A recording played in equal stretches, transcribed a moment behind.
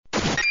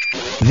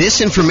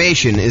This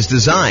information is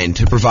designed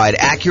to provide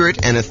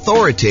accurate and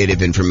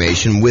authoritative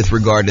information with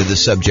regard to the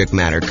subject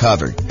matter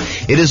covered.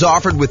 It is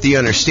offered with the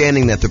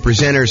understanding that the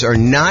presenters are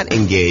not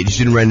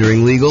engaged in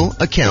rendering legal,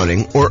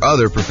 accounting, or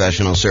other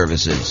professional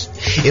services.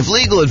 If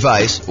legal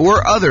advice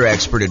or other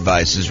expert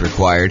advice is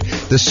required,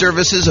 the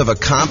services of a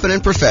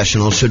competent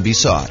professional should be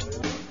sought.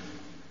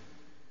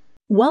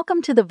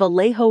 Welcome to the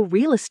Vallejo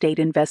Real Estate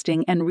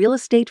Investing and Real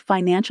Estate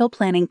Financial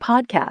Planning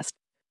Podcast.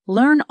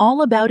 Learn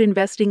all about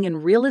investing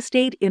in real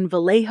estate in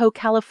Vallejo,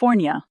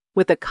 California,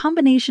 with a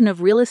combination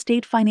of real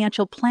estate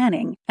financial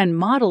planning and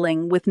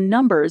modeling with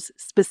numbers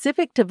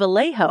specific to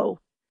Vallejo,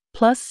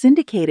 plus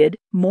syndicated,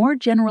 more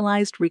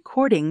generalized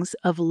recordings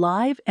of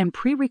live and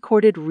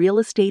pre-recorded real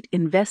estate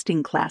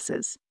investing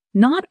classes,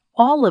 not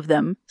all of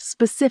them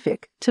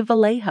specific to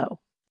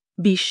Vallejo.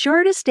 Be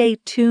sure to stay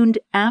tuned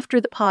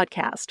after the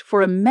podcast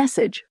for a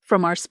message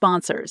from our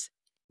sponsors.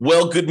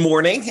 Well, good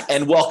morning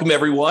and welcome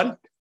everyone.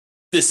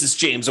 This is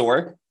James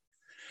Orr,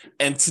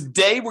 and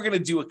today we're going to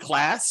do a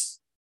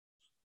class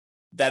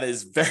that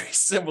is very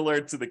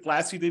similar to the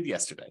class we did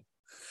yesterday.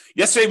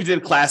 Yesterday we did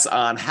a class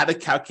on how to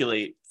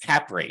calculate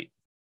cap rate,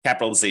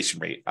 capitalization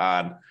rate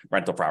on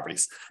rental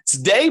properties.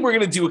 Today we're going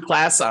to do a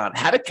class on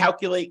how to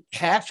calculate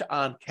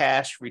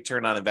cash-on-cash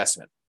return on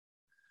investment.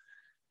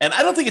 And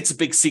I don't think it's a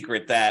big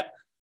secret that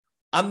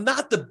I'm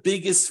not the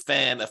biggest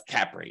fan of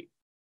cap rate.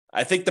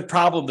 I think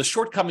the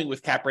shortcoming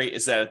with cap rate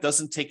is that it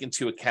doesn't take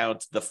into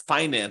account the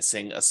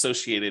financing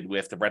associated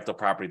with the rental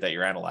property that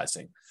you're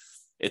analyzing.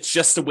 It's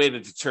just a way to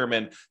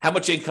determine how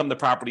much income the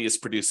property is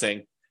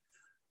producing,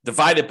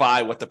 divided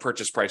by what the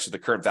purchase price or the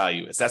current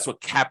value is. That's what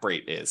cap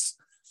rate is.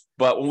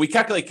 But when we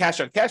calculate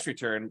cash on cash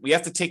return, we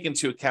have to take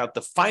into account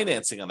the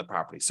financing on the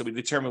property. So we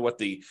determine what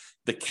the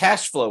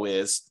cash flow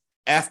is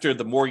after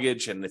the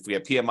mortgage and if we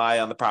have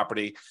PMI on the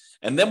property.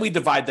 And then we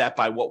divide that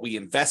by what we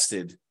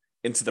invested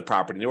into the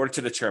property in order to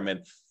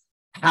determine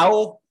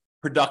how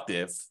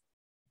productive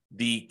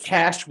the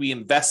cash we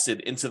invested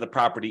into the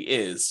property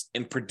is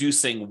in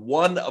producing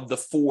one of the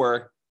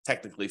four,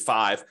 technically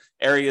five,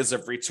 areas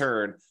of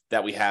return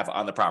that we have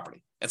on the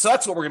property. And so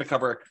that's what we're going to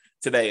cover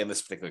today in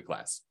this particular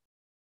class,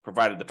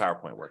 provided the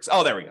PowerPoint works.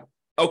 Oh, there we go.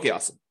 Okay,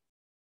 awesome.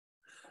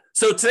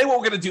 So today what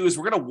we're going to do is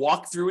we're going to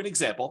walk through an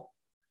example,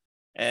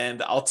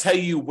 and I'll tell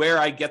you where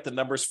I get the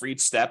numbers for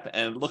each step.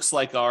 And it looks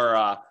like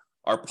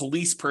our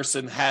police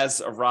person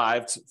has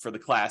arrived for the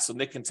class, so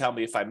Nick can tell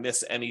me if I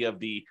miss any of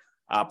the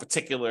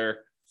particular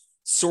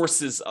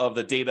sources of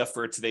the data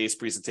for today's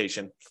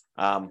presentation.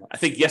 I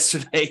think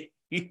yesterday,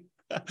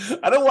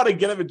 I don't want to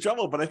get him in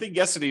trouble, but I think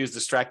yesterday he was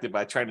distracted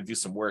by trying to do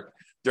some work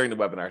during the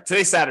webinar.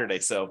 Today's Saturday,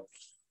 so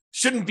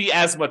shouldn't be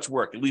as much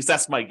work. At least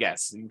that's my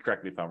guess. You can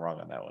correct me if I'm wrong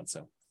on that one.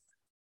 So,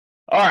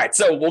 all right,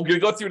 so we're going to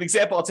go through an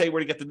example. I'll tell you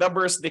where to get the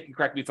numbers. Nick can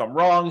correct me if I'm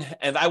wrong.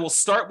 And I will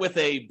start with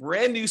a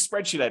brand new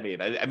spreadsheet I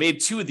made. I made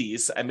two of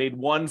these. I made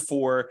one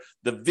for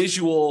the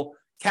visual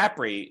cap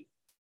rate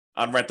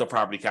on rental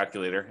property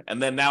calculator.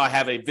 And then now I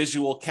have a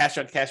visual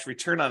cash-on-cash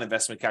return on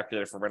investment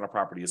calculator for rental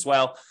property as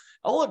well.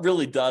 All it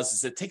really does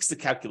is it takes the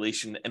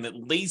calculation and it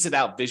lays it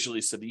out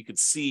visually so that you could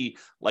see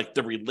like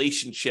the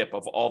relationship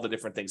of all the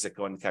different things that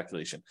go in the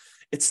calculation.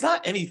 It's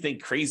not anything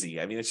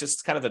crazy. I mean, it's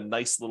just kind of a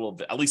nice little,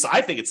 at least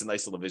I think it's a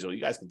nice little visual. You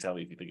guys can tell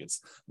me if you think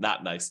it's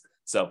not nice.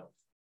 So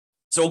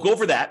we'll go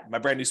over that, my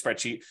brand new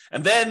spreadsheet.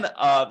 And then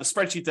the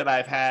spreadsheet that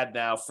I've had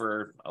now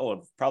for,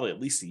 probably at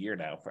least a year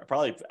now.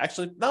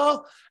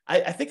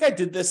 I think I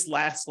did this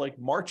last like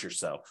March or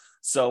so.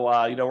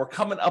 So, we're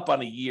coming up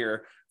on a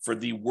year for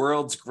the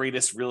world's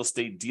greatest real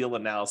estate deal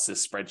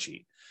analysis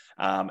spreadsheet.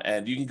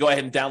 And you can go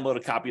ahead and download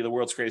a copy of the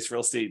world's greatest real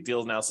estate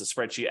deal analysis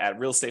spreadsheet at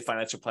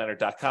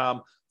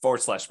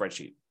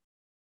realestatefinancialplanner.com/spreadsheet.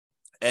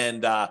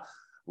 And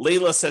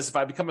Layla says, if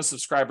I become a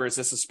subscriber, is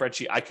this a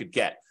spreadsheet I could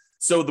get?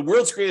 So the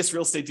world's greatest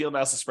real estate deal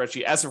analysis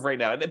spreadsheet, as of right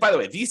now, and by the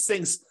way, these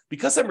things,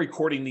 because I'm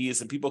recording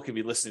these and people can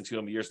be listening to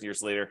them years and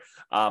years later,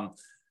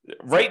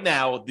 right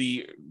now,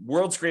 the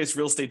world's greatest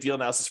real estate deal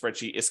analysis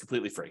spreadsheet is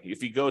completely free.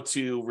 If you go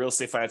to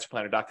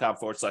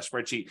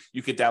realestatefinancialplanner.com/spreadsheet,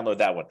 you can download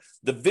that one.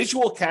 The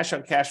visual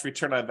cash-on-cash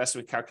return on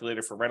investment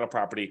calculator for rental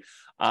property,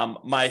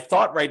 my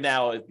thought right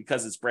now,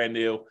 because it's brand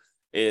new,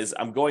 is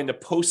I'm going to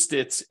post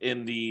it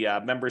in the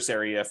members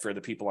area for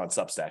the people on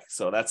Substack.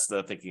 So that's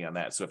the thinking on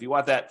that. So if you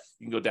want that,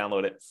 you can go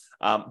download it.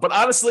 But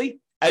honestly,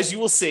 as you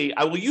will see,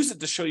 I will use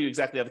it to show you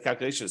exactly how the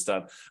calculation is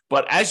done.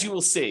 But as you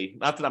will see,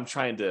 not that I'm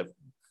trying to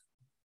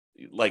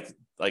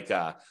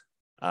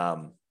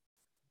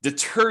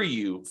deter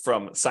you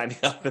from signing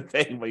up and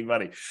paying me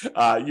money.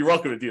 You're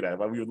welcome to do that.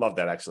 We would love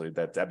that, actually.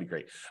 That'd be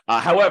great.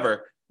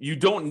 However, you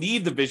don't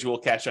need the visual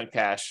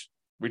cash-on-cash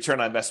return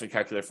on investment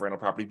calculator for rental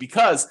property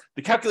because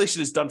the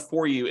calculation is done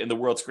for you in the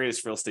world's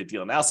greatest real estate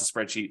deal analysis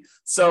spreadsheet.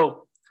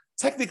 So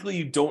technically,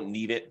 you don't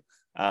need it,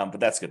 but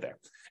that's good there.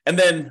 And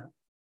then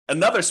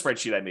another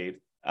spreadsheet I made,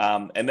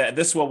 and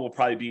this one will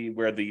probably be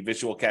where the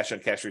visual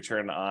cash-on-cash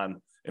return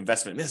on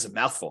investment. This is a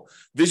mouthful.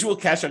 Visual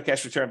cash on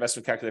cash return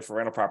investment calculator for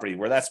rental property,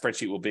 where that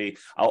spreadsheet will be.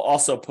 I'll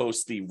also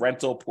post the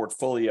rental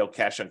portfolio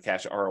cash on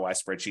cash ROI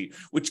spreadsheet,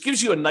 which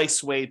gives you a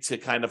nice way to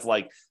kind of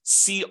like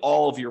see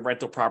all of your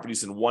rental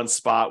properties in one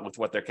spot with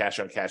what their cash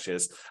on cash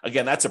is.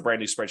 Again, that's a brand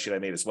new spreadsheet I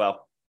made as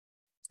well.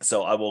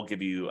 So I will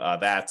give you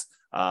that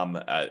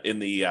in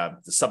the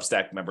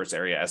Substack members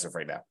area as of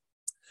right now.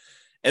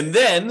 And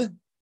then,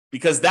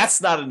 because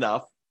that's not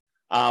enough,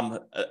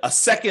 a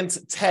second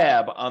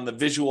tab on the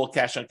visual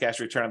cash on cash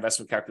return on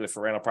investment calculator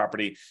for rental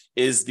property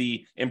is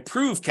the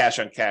improved cash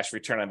on cash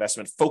return on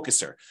investment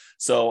focuser.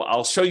 So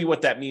I'll show you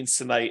what that means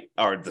tonight,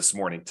 or this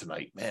morning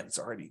tonight. Man, it's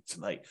already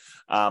tonight.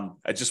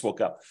 I just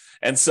woke up.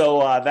 And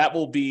so that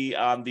will be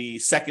on the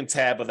second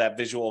tab of that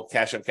visual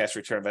cash on cash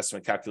return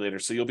investment calculator.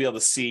 So you'll be able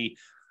to see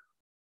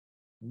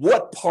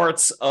what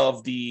parts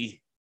of the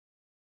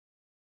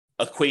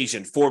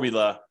equation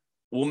formula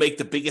will make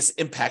the biggest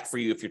impact for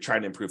you if you're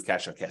trying to improve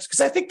cash on cash. Because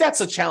I think that's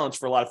a challenge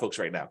for a lot of folks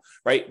right now,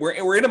 right?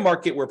 We're in a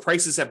market where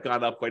prices have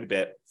gone up quite a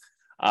bit.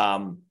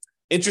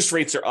 Interest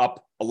rates are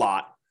up a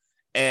lot,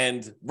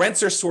 and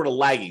rents are sort of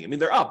lagging. I mean,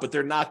 they're up, but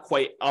they're not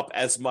quite up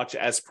as much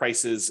as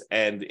prices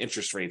and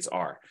interest rates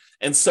are.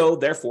 And so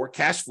therefore,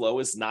 cash flow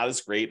is not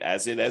as great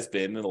as it has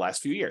been in the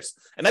last few years.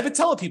 And I've been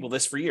telling people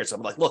this for years.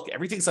 I'm like, look,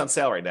 everything's on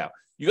sale right now.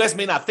 You guys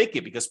may not think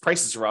it because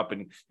prices are up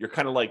and you're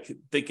kind of like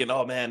thinking,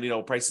 oh man,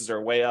 prices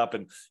are way up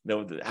and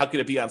how could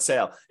it be on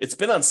sale? It's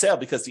been on sale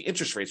because the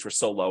interest rates were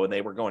so low and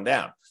they were going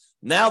down.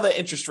 Now that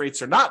interest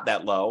rates are not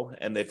that low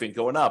and they've been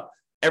going up,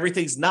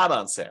 everything's not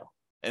on sale.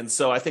 And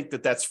so I think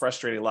that that's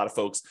frustrating a lot of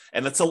folks.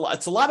 And it's a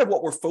lot of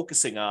what we're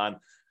focusing on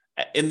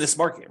in this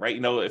market, right?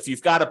 If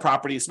you've got a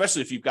property,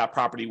 especially if you've got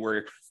property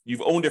where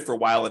you've owned it for a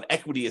while and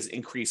equity has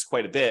increased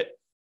quite a bit,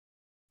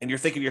 and you're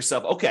thinking to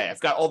yourself, okay, I've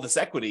got all this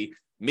equity,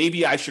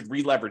 maybe I should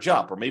re-leverage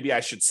up, or maybe I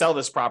should sell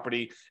this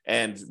property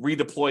and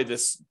redeploy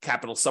this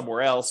capital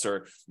somewhere else,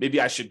 or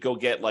maybe I should go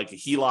get like a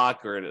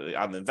HELOC or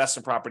on the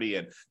investment property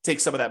and take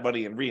some of that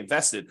money and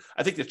reinvest it.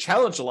 I think the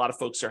challenge a lot of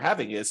folks are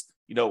having is,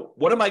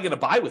 what am I going to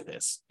buy with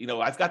this?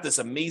 I've got this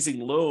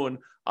amazing loan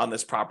on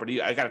this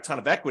property. I got a ton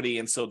of equity.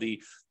 And so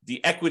the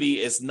equity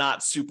is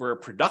not super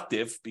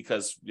productive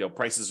because,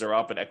 prices are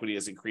up and equity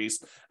has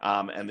increased.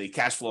 And the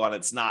cash flow on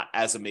it's not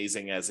as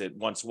amazing as it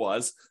once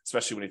was,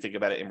 especially when you think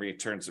about it in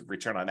return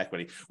on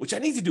equity, which I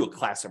need to do a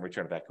class on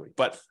return of equity,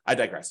 but I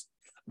digress.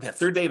 Yeah,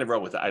 third day in a row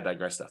with the I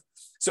digress stuff.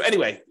 So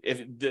anyway,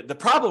 if the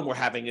problem we're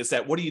having is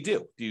that what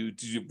do? Do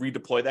you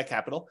redeploy that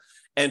capital?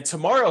 And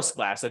tomorrow's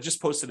class, I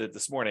just posted it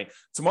this morning.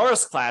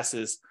 Tomorrow's class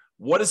is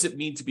what does it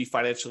mean to be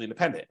financially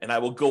independent? And I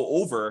will go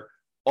over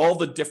all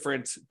the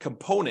different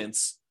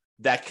components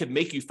that could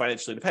make you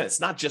financially independent. It's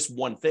not just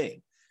one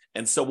thing.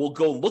 And so we'll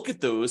go look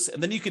at those,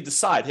 and then you can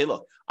decide, hey,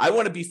 look, I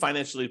want to be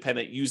financially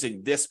independent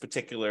using this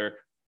particular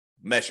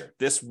measure,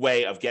 this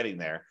way of getting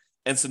there.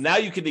 And so now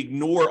you can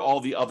ignore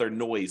all the other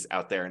noise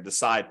out there and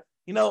decide,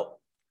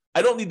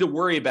 I don't need to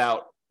worry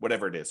about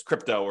whatever it is,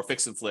 crypto or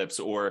fix and flips,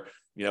 or,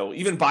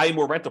 even buying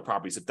more rental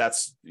properties. If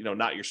that's,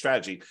 not your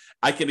strategy,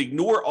 I can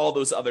ignore all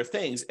those other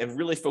things and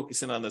really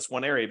focus in on this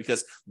one area,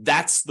 because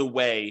that's the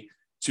way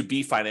to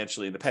be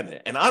financially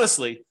independent. And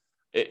honestly,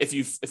 if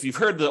you've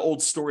heard the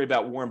old story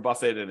about Warren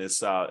Buffett and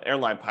his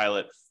airline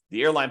pilot,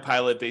 the airline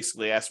pilot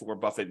basically asked Warren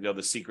Buffett,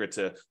 the secret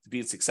to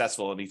being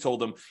successful. And he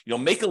told him,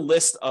 make a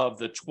list of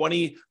the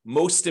 20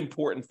 most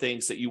important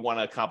things that you want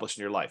to accomplish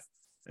in your life.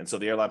 And so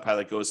the airline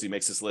pilot goes, he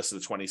makes this list of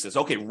the 20, he says,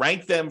 okay,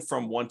 rank them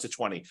from 1 to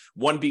 20,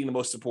 1 being the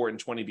most important,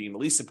 20 being the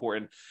least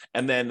important.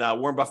 And then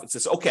Warren Buffett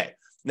says, okay,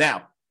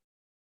 now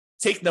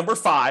take number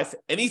 5,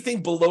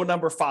 anything below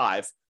number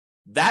 5,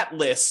 that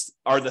list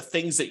are the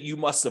things that you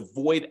must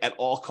avoid at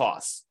all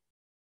costs,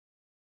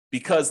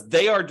 because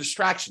they are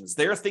distractions.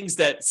 They are things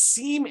that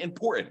seem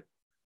important,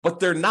 but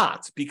they're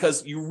not,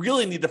 because you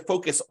really need to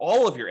focus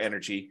all of your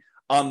energy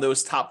on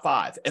those top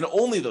 5 and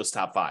only those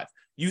top 5.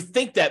 You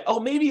think that, oh,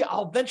 maybe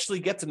I'll eventually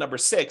get to number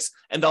 6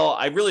 and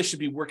I really should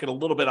be working a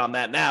little bit on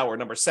that now, or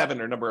number 7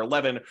 or number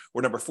 11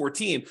 or number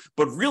 14.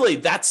 But really,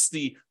 that's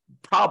the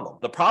problem.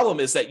 The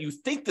problem is that you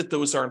think that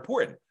those are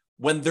important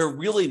when they're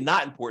really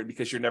not important,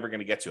 because you're never going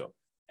to get to them.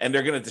 And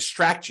they're going to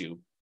distract you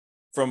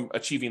from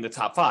achieving the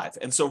top 5.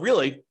 And so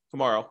really,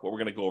 tomorrow, what we're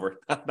going to go over,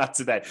 not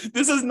today,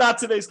 this is not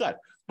today's class,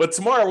 but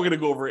tomorrow we're going to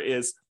go over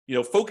is,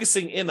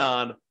 focusing in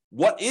on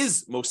what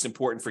is most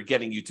important for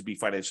getting you to be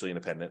financially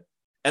independent.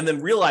 And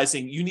then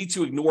realizing you need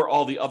to ignore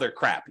all the other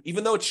crap,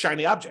 even though it's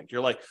shiny object.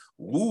 You're like,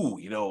 ooh,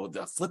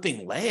 the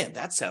flipping land,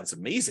 that sounds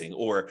amazing.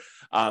 Or,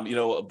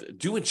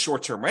 doing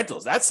short-term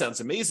rentals, that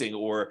sounds amazing.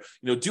 Or,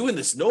 doing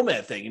this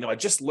nomad thing, I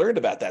just learned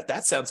about that.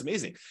 That sounds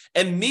amazing.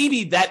 And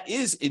maybe that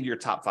is in your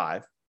top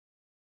 5.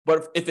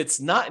 But if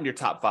it's not in your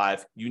top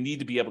 5, you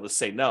need to be able to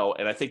say no.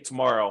 And I think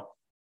tomorrow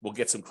we'll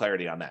get some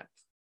clarity on that.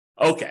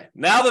 Okay,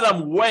 now that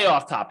I'm way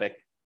off topic,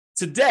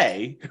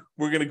 today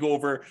we're going to go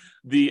over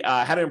the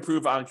how to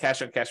improve on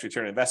cash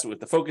return investment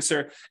with the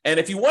focuser. And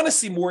if you want to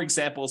see more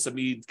examples of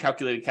me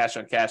calculating cash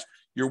on cash,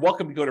 you're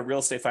welcome to go to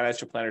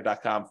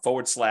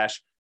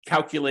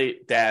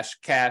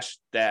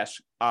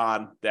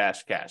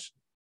realestatefinancialplanner.com/calculate-cash-on-cash.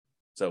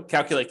 So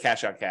calculate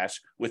cash on cash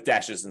with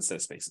dashes instead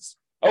of spaces.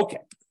 Okay.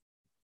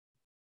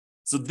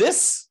 So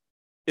this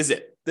is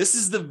it. This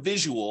is the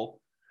visual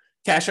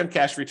cash on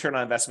cash return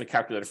on investment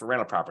calculator for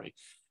rental property.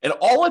 And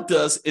all it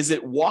does is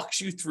it walks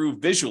you through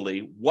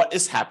visually what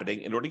is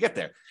happening in order to get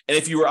there. And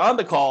if you were on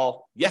the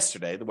call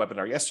yesterday, the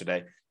webinar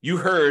yesterday, you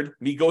heard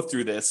me go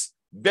through this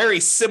very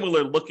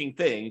similar looking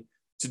thing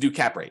to do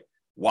cap rate.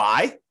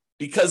 Why?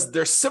 Because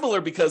they're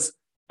similar because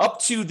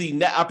up to the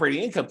net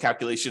operating income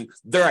calculation,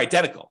 they're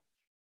identical.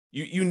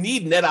 You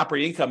need net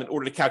operating income in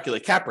order to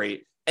calculate cap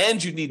rate,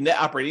 and you need net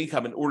operating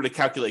income in order to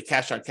calculate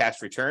cash on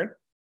cash return.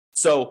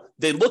 So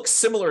they look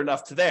similar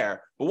enough to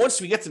there, but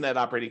once we get to net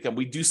operating income,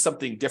 we do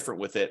something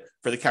different with it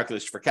for the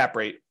calculation for cap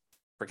rate.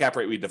 For cap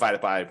rate, we divide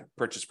it by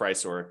purchase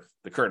price or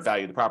the current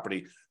value of the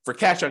property. For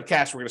cash on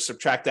cash, we're going to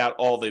subtract out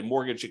all the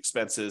mortgage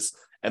expenses,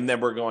 and then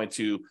we're going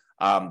to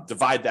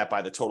divide that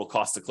by the total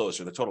cost to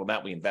close, or the total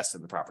amount we invest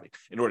in the property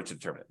in order to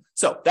determine it.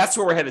 So that's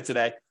where we're headed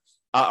today.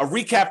 A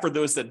recap for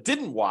those that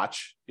didn't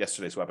watch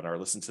yesterday's webinar or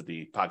listen to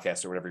the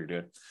podcast or whatever you're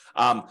doing.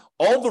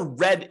 All the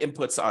red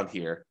inputs on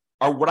here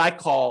are what I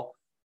call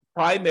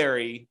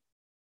primary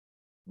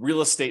real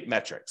estate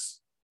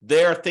metrics.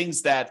 They are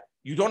things that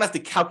you don't have to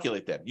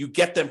calculate them. You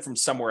get them from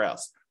somewhere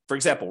else. For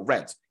example,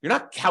 rent. You're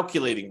not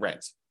calculating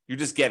rent. You're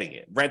just getting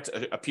it. Rent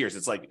appears.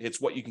 It's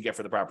what you can get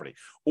for the property.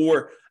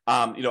 Or,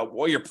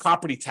 what your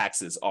property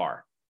taxes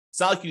are. It's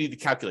not like you need to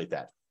calculate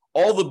that.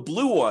 All the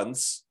blue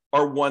ones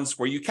are ones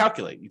where you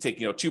calculate. You take,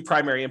 two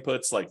primary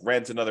inputs like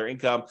rent and other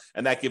income,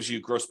 and that gives you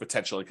gross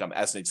potential income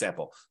as an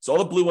example. So all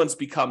the blue ones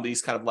become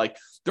these kind of like,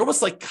 they're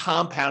almost like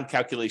compound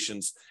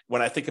calculations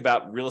when I think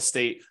about real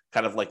estate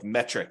kind of like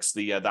metrics,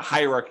 the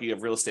hierarchy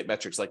of real estate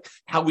metrics, like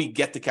how we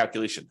get the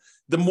calculation.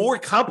 The more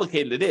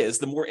complicated it is,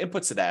 the more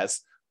inputs it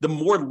has, the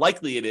more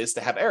likely it is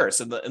to have errors,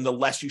 and the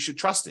less you should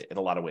trust it in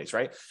a lot of ways,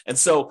 right? And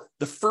so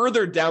the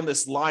further down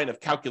this line of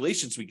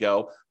calculations we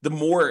go, the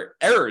more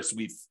errors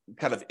we've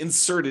kind of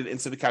inserted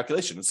into the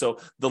calculation. And so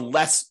the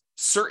less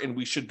certain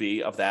we should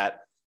be of that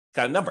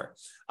kind of number.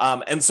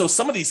 And so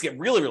some of these get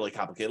really, really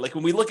complicated. Like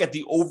when we look at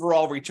the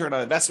overall return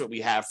on investment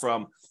we have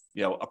from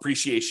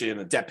appreciation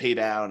and debt pay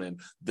down and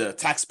the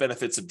tax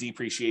benefits of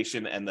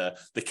depreciation and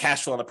the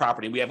cash flow on the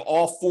property. We have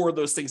all four of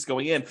those things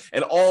going in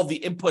and all the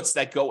inputs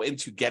that go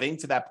into getting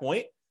to that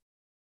point.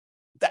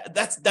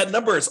 That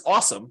number is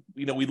awesome.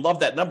 We love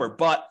that number,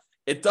 but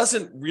it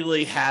doesn't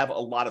really have a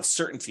lot of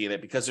certainty in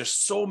it because there's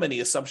so many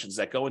assumptions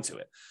that go into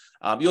it.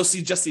 You'll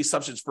see just the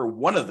assumptions for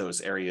one of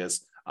those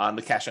areas on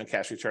the cash on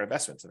cash return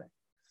investment today.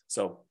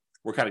 So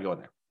we're kind of going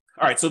there.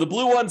 All right. So the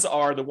blue ones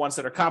are the ones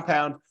that are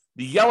compound.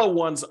 The yellow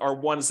ones are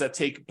ones that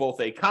take both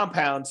a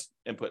compound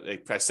input,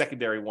 a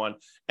secondary one,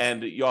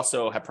 and you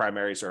also have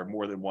primaries or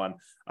more than one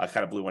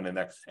kind of blue one in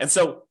there. And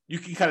so you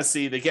can kind of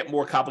see they get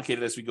more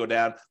complicated as we go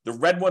down. The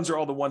red ones are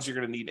all the ones you're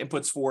going to need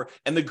inputs for,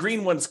 and the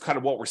green one's kind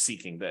of what we're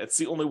seeking. It's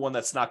the only one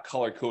that's not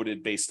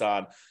color-coded based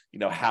on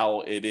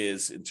how it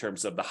is in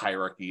terms of the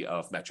hierarchy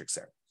of metrics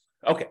there.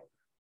 Okay,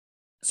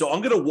 so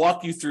I'm going to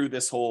walk you through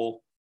this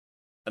whole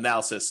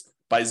analysis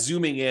by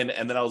zooming in,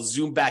 and then I'll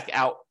zoom back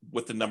out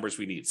with the numbers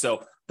we need.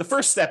 So the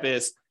first step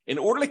is, in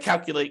order to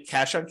calculate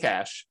cash on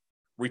cash,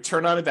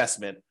 return on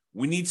investment,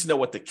 we need to know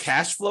what the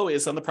cash flow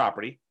is on the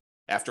property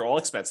after all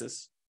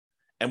expenses,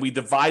 and we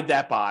divide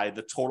that by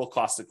the total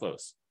cost to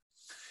close.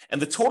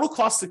 And the total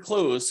cost to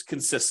close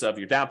consists of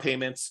your down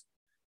payments,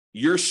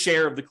 your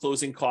share of the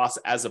closing costs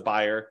as a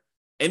buyer,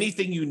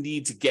 anything you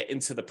need to get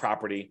into the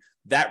property,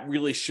 that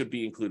really should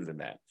be included in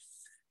that.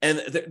 And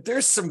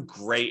there's some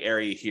gray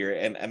area here,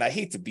 and I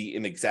hate to be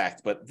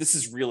inexact, but this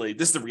is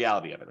the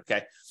reality of it,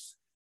 okay?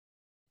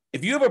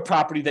 If you have a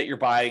property that you're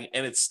buying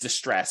and it's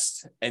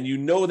distressed, and you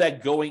know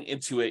that going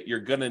into it, you're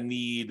going to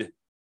need,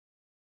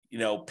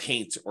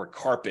 paint or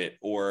carpet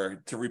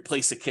or to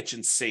replace a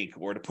kitchen sink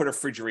or to put a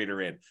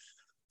refrigerator in,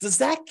 does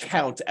that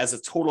count as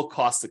a total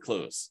cost to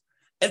close?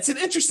 And it's an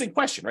interesting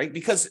question, right?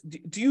 Because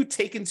do you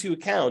take into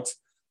account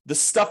the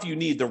stuff you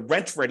need, the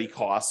rent-ready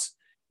costs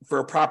for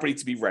a property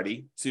to be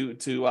ready to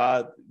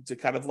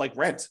kind of like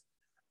rent?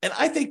 And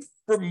I think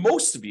for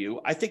most of you,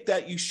 I think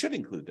that you should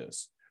include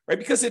those, right?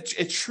 Because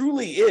it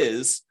truly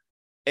is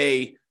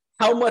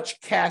how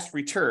much cash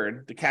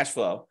return, the cash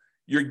flow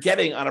you're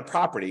getting on a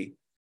property,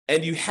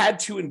 and you had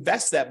to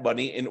invest that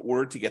money in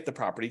order to get the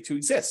property to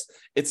exist.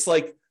 It's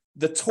like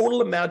the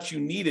total amount you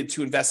needed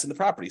to invest in the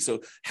property.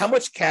 So how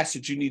much cash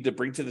did you need to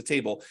bring to the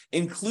table,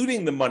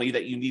 including the money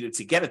that you needed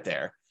to get it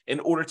there in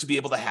order to be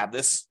able to have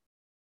this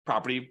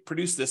property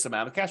produce this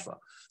amount of cash flow?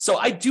 So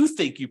I do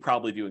think you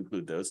probably do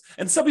include those.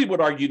 And some people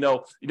would argue,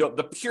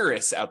 the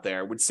purists out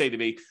there would say to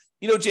me,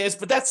 James,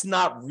 but that's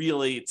not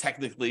really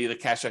technically the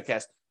cash on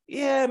cash.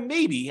 Yeah,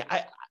 maybe.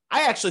 I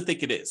actually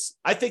think it is.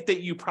 I think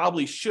that you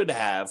probably should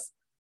have,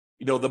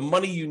 the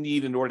money you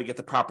need in order to get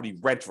the property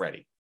rent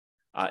ready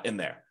in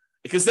there.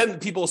 Because then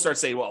people will start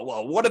saying,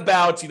 well, what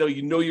about,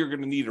 you're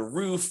going to need a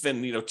roof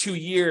and, 2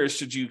 years,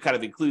 should you kind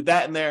of include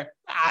that in there?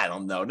 I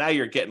don't know. Now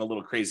you're getting a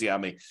little crazy on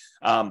me.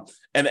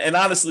 And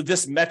honestly,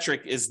 this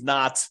metric is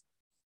not,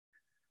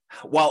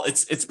 while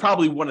it's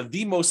probably one of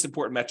the most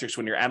important metrics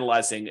when you're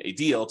analyzing a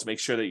deal to make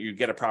sure that you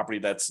get a property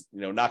that's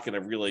not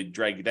going to really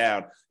drag you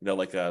down,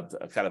 like a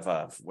kind of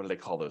a, what do they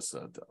call those?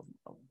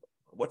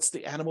 What's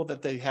the animal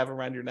that they have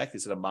around your neck?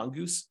 Is it a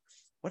mongoose?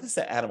 What is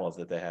the animal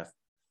that they have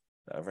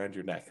around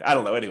your neck? I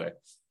don't know. Anyway,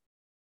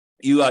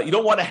 you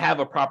don't want to have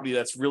a property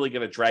that's really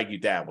going to drag you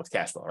down with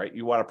cash flow, right?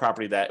 You want a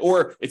property that,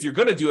 or if you're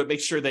going to do it, make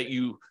sure that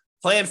you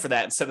plan for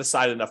that and set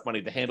aside enough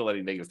money to handle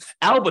any negatives.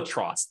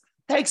 Albatross.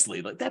 Thanks,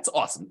 Lee. That's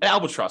awesome.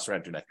 Albatross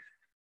around your neck.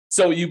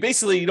 So you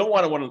don't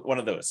want one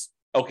of those.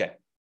 Okay.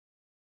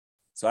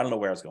 So I don't know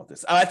where I was going with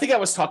this. I think I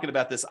was talking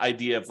about this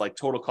idea of like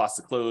total cost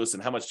to close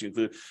and how much do you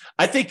include.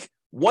 I think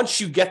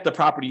once you get the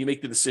property, you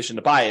make the decision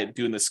to buy it,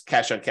 doing this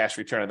cash on cash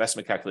return on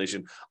investment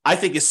calculation. I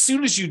think as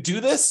soon as you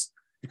do this,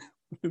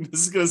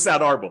 this is going to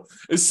sound horrible.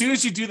 As soon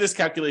as you do this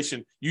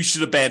calculation, you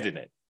should abandon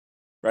it,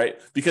 right?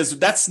 Because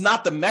that's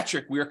not the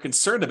metric we are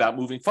concerned about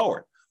moving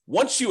forward.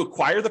 Once you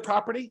acquire the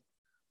property,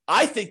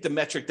 I think the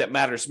metric that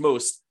matters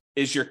most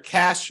is your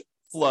cash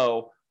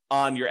flow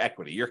on your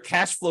equity, your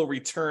cash flow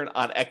return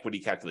on equity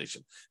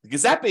calculation,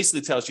 because that basically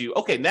tells you,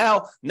 okay,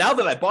 now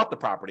that I bought the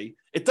property,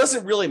 it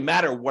doesn't really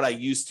matter what I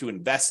use to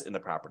invest in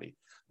the property.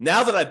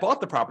 Now that I bought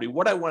the property,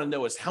 what I want to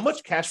know is how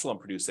much cash flow I'm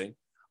producing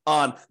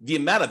on the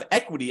amount of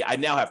equity I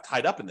now have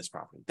tied up in this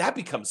property. That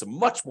becomes a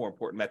much more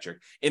important metric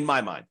in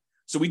my mind.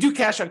 So we do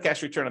cash on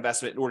cash return on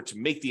investment in order to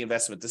make the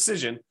investment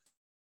decision.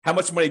 How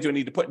much money do I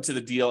need to put into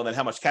the deal? And then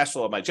how much cash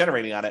flow am I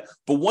generating on it?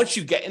 But once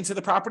you get into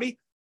the property,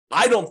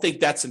 I don't think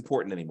that's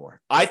important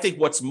anymore. I think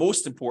what's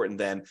most important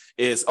then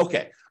is,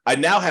 okay, I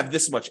now have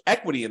this much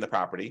equity in the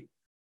property,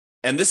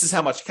 and this is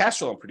how much cash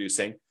flow I'm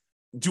producing.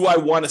 Do I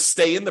want to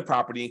stay in the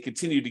property and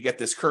continue to get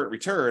this current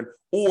return?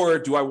 Or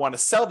do I want to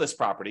sell this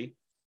property,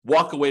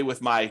 walk away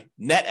with my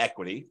net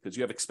equity, because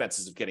you have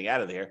expenses of getting out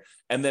of there,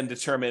 and then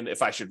determine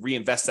if I should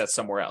reinvest that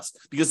somewhere else?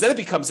 Because then it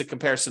becomes a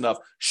comparison of,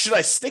 should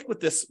I stick with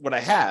this, what I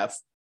have,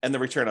 and the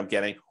return I'm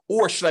getting,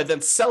 or should I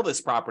then sell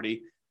this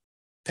property,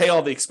 pay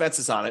all the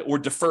expenses on it, or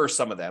defer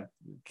some of them?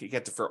 You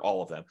can't defer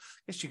all of them.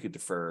 I guess you could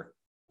defer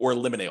or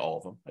eliminate all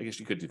of them. I guess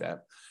you could do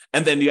that.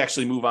 And then you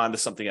actually move on to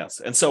something else.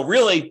 And so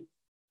really,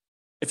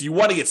 if you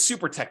want to get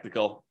super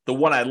technical, the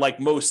one I like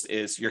most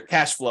is your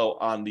cash flow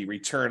on the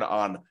return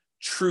on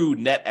true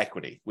net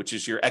equity, which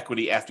is your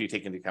equity after you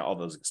take into account all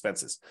those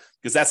expenses,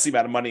 because that's the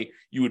amount of money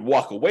you would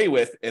walk away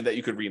with and that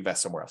you could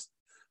reinvest somewhere else.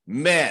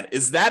 Man,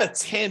 is that a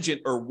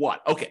tangent or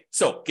what? Okay,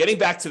 so getting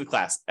back to the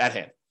class at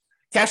hand.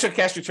 Cash on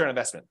cash return on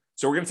investment.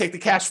 So we're going to take the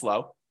cash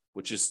flow,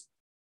 which is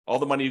all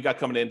the money you got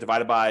coming in,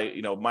 divided by,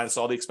 minus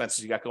all the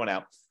expenses you got going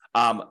out,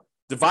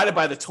 divided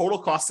by the total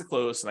cost to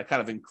close. And I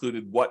kind of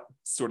included what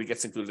sort of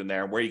gets included in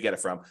there and where you get it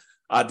from.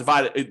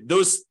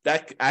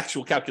 That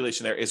actual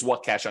calculation there is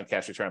what cash on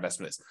cash return on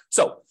investment is.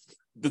 So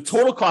the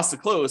total cost to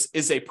close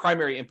is a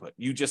primary input.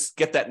 You just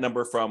get that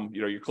number from,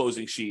 your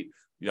closing sheet,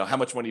 how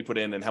much money you put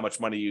in and how much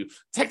money you,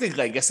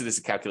 technically, I guess it is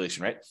a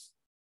calculation, right?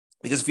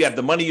 Because if you have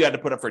the money you had to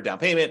put up for a down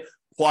payment,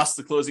 plus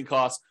the closing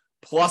costs,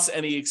 plus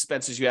any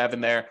expenses you have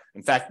in there.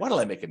 In fact, why don't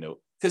I make a note?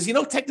 Because,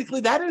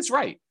 technically that is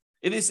right.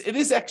 It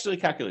is actually a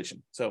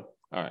calculation. So,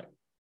 all right.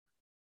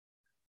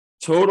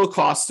 Total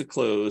cost to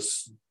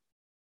close.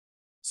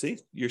 See,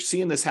 you're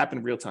seeing this happen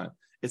in real time.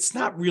 It's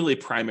not really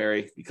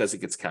primary because it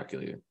gets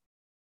calculated.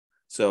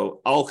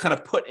 So I'll kind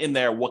of put in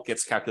there what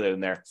gets calculated in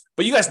there,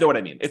 but you guys know what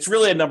I mean. It's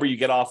really a number you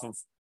get off of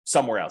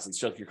somewhere else. It's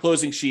just your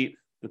closing sheet,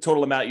 the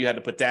total amount you had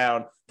to put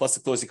down, plus the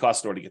closing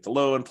costs in order to get the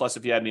loan, plus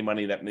if you had any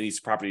money that needs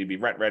property to be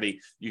rent ready,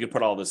 you can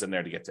put all this in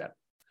there to get that.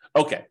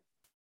 Okay.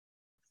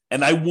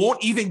 And I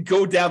won't even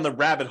go down the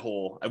rabbit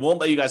hole. I won't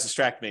let you guys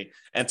distract me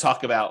and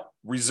talk about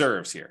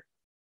reserves here,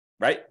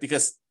 right?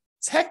 Because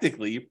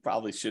technically, you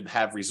probably should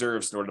have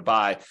reserves in order to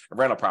buy a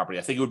rental property.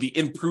 I think it would be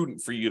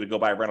imprudent for you to go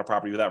buy a rental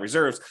property without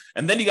reserves.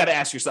 And then you got to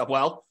ask yourself,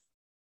 well,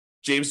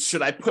 James,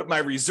 should I put my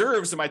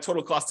reserves in my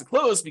total cost to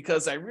close?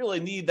 Because I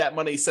really need that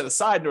money set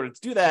aside in order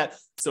to do that.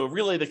 So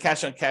really the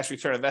cash on cash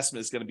return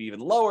investment is going to be even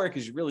lower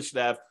because you really should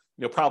have,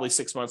 probably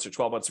 6 months or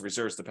 12 months of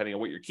reserves, depending on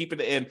what you're keeping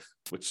it in,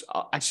 which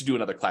I should do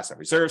another class on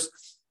reserves.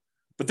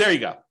 But there you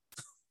go.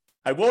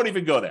 I won't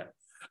even go there.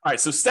 All right,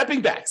 so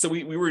stepping back. So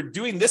we were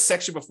doing this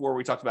section before.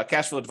 We talked about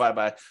cash flow divided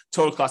by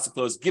total cost to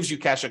close gives you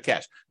cash on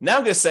cash. Now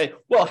I'm going to say,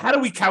 well, how do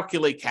we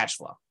calculate cash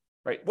flow,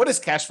 right? What does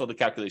cash flow, the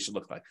calculation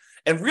look like?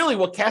 And really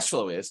what cash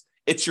flow is,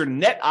 it's your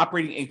net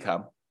operating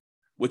income,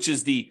 which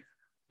is the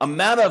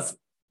amount of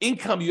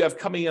income you have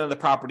coming in on the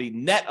property,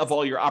 net of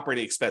all your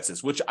operating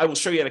expenses, which I will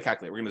show you how to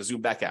calculate. We're going to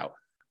zoom back out.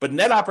 But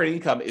net operating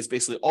income is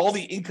basically all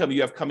the income you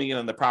have coming in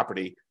on the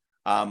property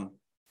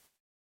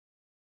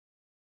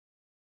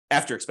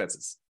after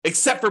expenses,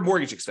 except for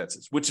mortgage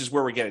expenses, which is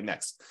where we're getting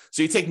next.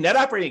 So you take net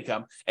operating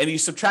income and you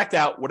subtract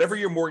out whatever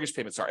your mortgage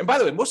payments are. And by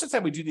the way, most of the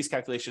time we do these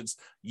calculations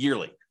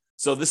yearly.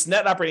 So this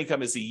net operating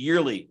income is the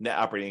yearly net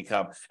operating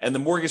income, and the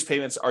mortgage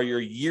payments are your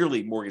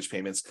yearly mortgage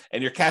payments,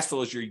 and your cash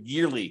flow is your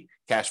yearly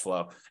cash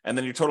flow. And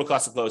then your total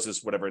cost of close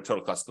is whatever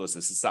total cost of close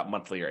is. It's not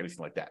monthly or anything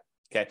like that.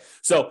 Okay.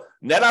 So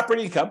net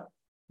operating income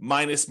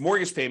minus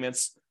mortgage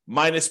payments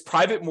minus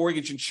private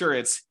mortgage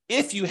insurance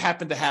if you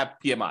happen to have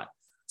PMI.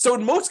 So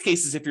in most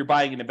cases, if you're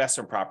buying an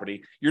investment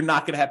property, you're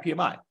not going to have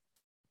PMI,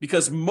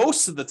 because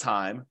most of the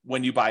time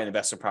when you buy an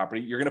investment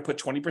property, you're going to put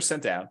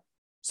 20% down,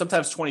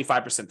 sometimes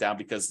 25% down,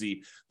 because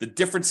the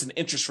difference in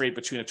interest rate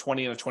between a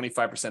 20 and a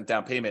 25%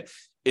 down payment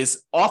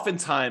is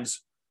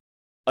oftentimes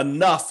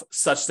enough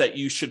such that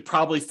you should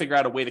probably figure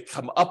out a way to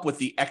come up with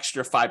the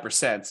extra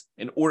 5%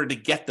 in order to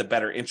get the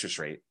better interest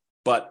rate.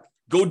 But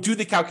go do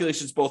the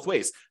calculations both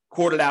ways.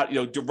 Quote it out,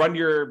 to run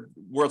your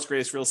world's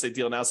greatest real estate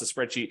deal analysis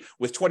spreadsheet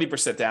with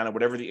 20% down and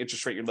whatever the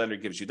interest rate your lender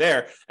gives you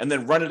there, and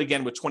then run it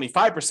again with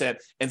 25%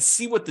 and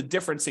see what the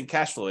difference in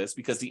cash flow is,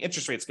 because the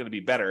interest rate is going to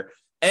be better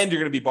and you're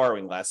going to be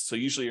borrowing less. So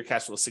usually your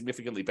cash flow is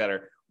significantly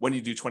better when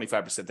you do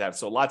 25% down.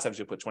 So a lot of times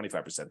you'll put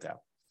 25% down.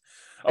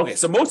 Okay,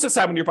 so most of the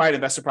time when you're buying an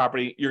investment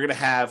property, you're going to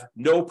have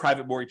no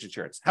private mortgage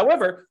insurance.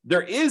 However,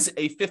 there is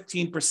a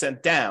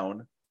 15%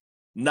 down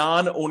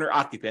non-owner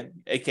occupant,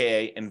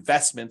 aka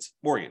investment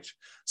mortgage.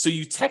 So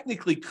you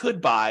technically could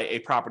buy a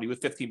property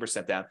with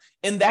 15% down.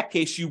 In that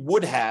case, you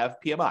would have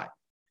PMI.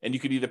 And you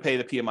could either pay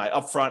the PMI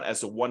upfront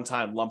as a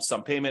one-time lump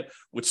sum payment,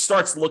 which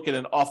starts looking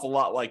an awful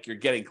lot like you're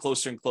getting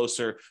closer and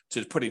closer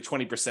to putting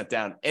 20%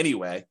 down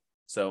anyway.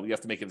 So you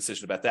have to make a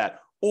decision about that.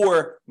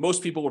 Or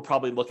most people would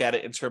probably look at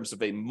it in terms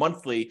of a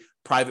monthly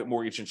private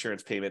mortgage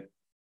insurance payment,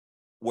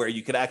 where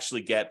you could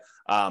actually get,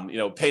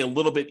 pay a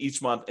little bit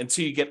each month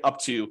until you get up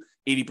to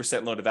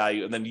 80% loan to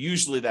value. And then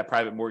usually that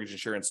private mortgage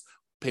insurance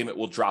payment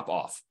will drop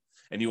off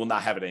and you will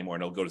not have it anymore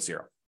and it'll go to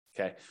zero.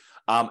 Okay.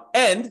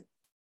 And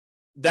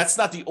that's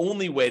not the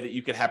only way that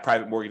you can have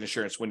private mortgage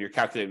insurance when you're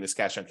calculating this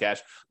cash on cash.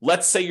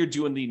 Let's say you're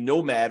doing the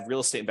nomad real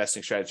estate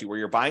investing strategy, where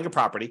you're buying a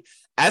property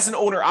as an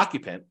owner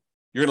occupant.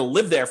 You're going to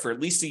live there for at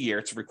least a year.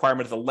 It's a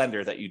requirement of the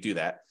lender that you do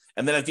that.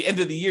 And then at the end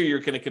of the year, you're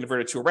going to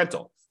convert it to a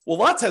rental. Well,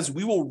 a lot of times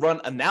we will run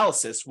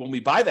analysis when we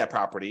buy that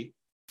property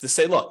to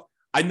say, look,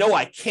 I know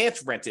I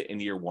can't rent it in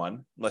year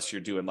one, unless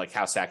you're doing like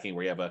house hacking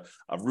where you have a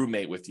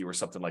roommate with you or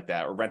something like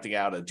that, or renting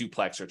out a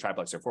duplex or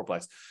triplex or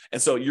fourplex.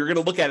 And so you're going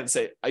to look at it and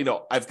say,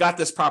 I've got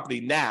this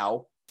property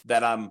now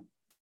that I'm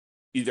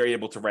either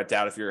able to rent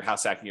out if you're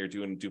house hacking or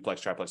doing duplex,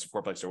 triplex, or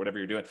fourplex, or whatever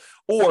you're doing.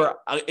 Or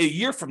a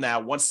year from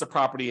now, once the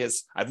property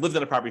I've lived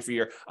in a property for a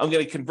year, I'm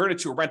going to convert it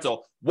to a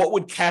rental. What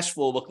would cash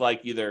flow look like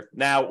either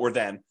now or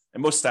then?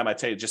 And most of the time I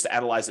tell you just to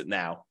analyze it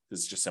now,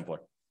 because it's just simpler.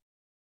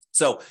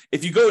 So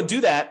if you go and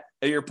do that,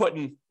 and you're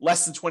putting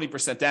less than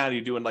 20% down,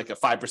 you're doing like a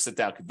 5%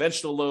 down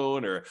conventional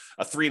loan, or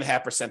a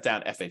 3.5%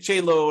 down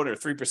FHA loan, or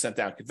 3%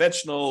 down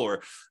conventional,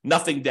 or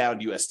nothing down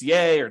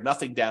USDA, or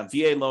nothing down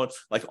VA loan,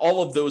 like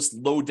all of those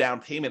low down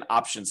payment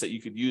options that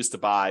you could use to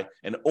buy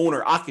an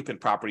owner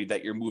occupant property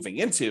that you're moving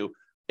into.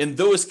 In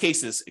those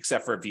cases,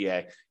 except for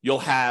VA, you'll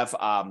have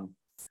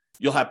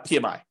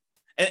PMI.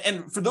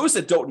 And for those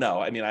that don't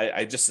know, I mean,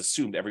 I just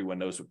assumed everyone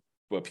knows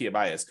what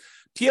PMI is.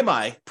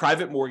 PMI,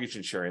 private mortgage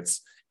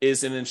insurance,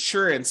 is an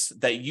insurance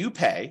that you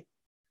pay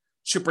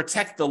to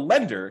protect the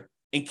lender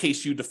in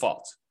case you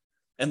default.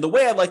 And the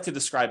way I like to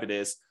describe it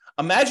is,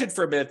 imagine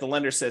for a minute the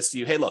lender says to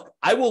you, hey, look,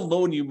 I will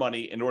loan you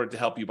money in order to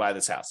help you buy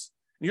this house.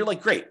 And you're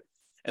like, great.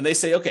 And they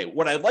say, okay,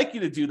 what I'd like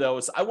you to do, though,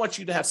 is I want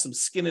you to have some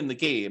skin in the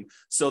game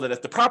so that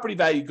if the property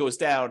value goes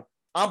down,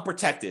 I'm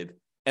protected,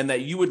 and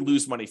that you would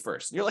lose money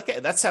first. And you're like, hey,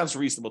 that sounds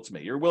reasonable to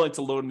me. You're willing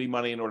to loan me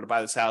money in order to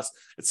buy this house.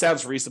 It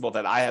sounds reasonable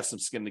that I have some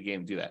skin in the game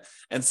to do that.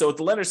 And so what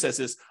the lender says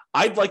is,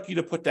 I'd like you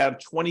to put down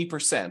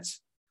 20%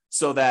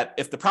 so that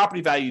if the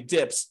property value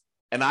dips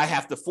and I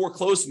have to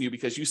foreclose on you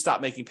because you stop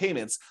making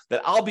payments,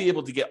 that I'll be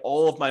able to get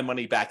all of my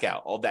money back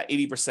out, all that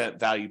 80%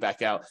 value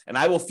back out, and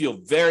I will feel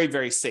very,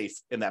 very safe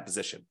in that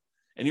position.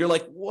 And you're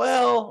like,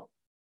 well,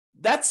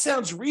 that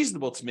sounds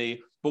reasonable to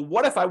me, but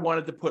what if I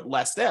wanted to put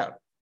less down?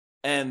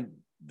 And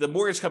the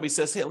mortgage company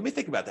says, hey, let me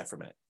think about that for a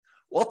minute.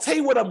 Well, I'll tell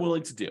you what I'm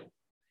willing to do.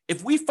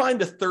 If we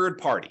find a third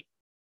party,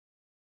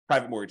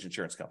 private mortgage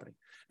insurance company,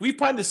 we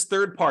find this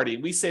third party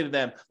and we say to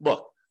them,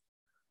 look,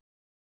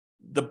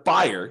 the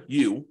buyer,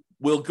 you,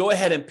 will go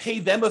ahead and pay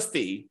them a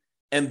fee,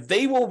 and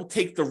they will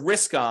take the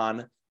risk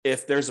on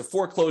if there's a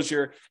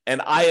foreclosure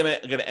and I am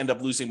going to end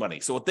up losing money.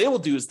 So what they will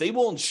do is they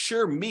will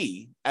insure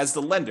me as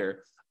the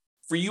lender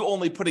for you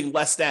only putting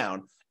less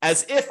down,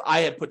 as if I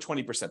had put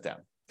 20% down.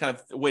 Kind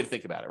of a way to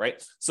think about it,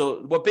 right?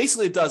 So what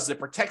basically it does is it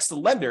protects the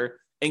lender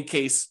in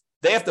case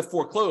they have to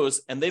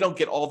foreclose and they don't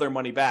get all their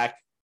money back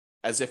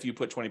as if you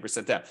put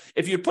 20% down.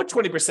 If you put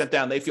 20%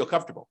 down, they feel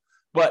comfortable.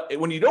 But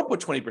when you don't put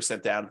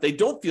 20% down, they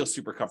don't feel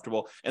super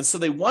comfortable. And so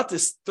they want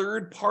this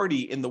third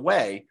party in the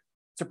way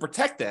to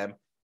protect them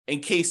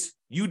in case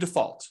you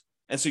default.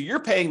 And so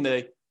you're paying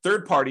the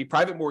third party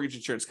private mortgage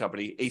insurance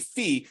company a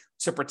fee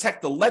to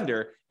protect the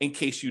lender in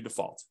case you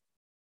default.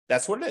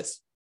 That's what it is.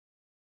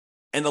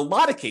 In a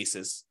lot of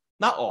cases,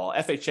 not all,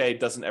 FHA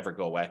doesn't ever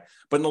go away,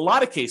 but in a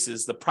lot of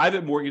cases, the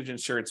private mortgage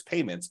insurance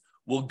payments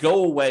will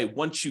go away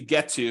once you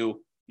get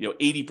to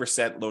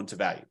 80% loan to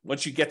value.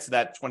 Once you get to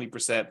that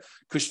 20%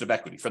 cushion of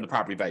equity from the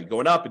property value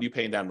going up and you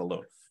paying down the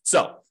loan.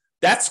 So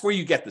That's where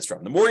you get this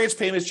from. The mortgage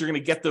payments, you're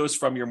going to get those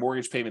from your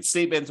mortgage payment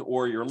statement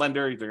or your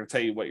lender. They're going to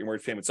tell you what your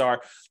mortgage payments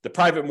are. The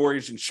private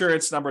mortgage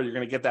insurance number, you're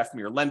going to get that from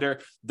your lender.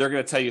 They're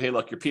going to tell you, hey,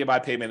 look, your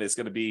PMI payment is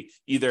going to be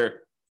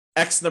either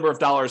X number of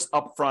dollars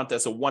upfront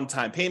as a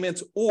one-time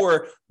payment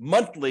or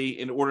monthly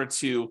in order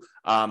to,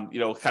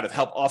 kind of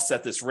help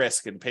offset this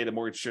risk and pay the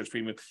mortgage insurance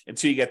premium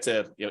until you get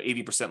to,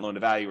 80% loan to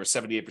value or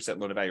 78%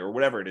 loan to value or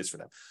whatever it is for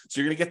them. So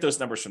you're going to get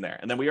those numbers from there.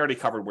 And then we already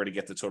covered where to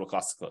get the total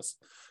cost to close.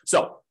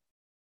 So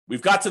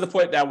we've got to the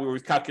point now where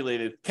we've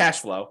calculated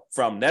cash flow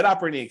from net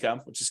operating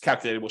income, which is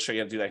calculated. We'll show you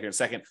how to do that here in a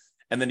second.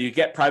 And then you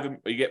get private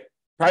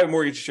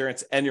mortgage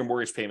insurance and your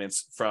mortgage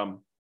payments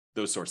from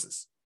those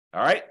sources.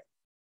 All right.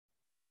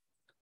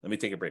 Let me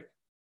take a break.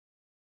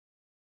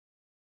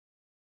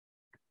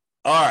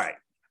 All right.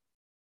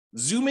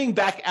 Zooming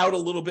back out a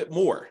little bit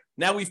more.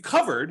 Now we've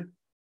covered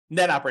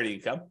net operating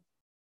income.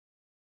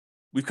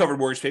 We've covered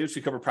mortgage payments.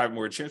 We covered private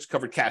mortgage insurance,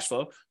 covered cash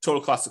flow,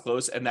 total cost to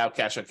close, and now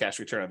cash on cash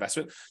return on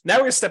investment. Now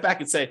we're going to step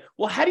back and say,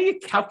 well, how do you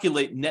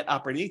calculate net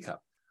operating income?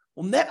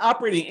 Well, net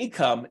operating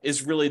income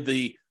is really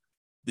the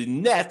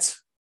net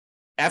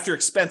after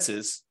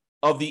expenses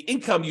of the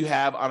income you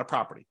have on a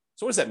property.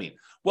 So what does that mean?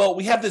 Well,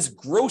 we have this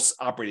gross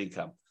operating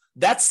income.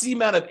 That's the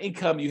amount of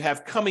income you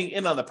have coming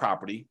in on the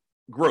property,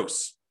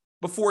 gross,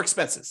 before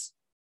expenses.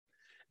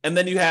 And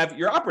then you have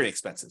your operating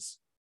expenses.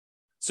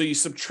 So you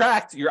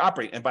subtract your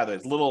operating, and by the way,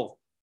 little,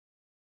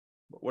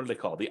 what do they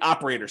call it? The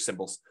operator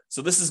symbols.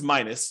 So this is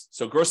minus.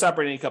 So gross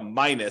operating income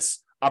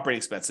minus operating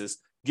expenses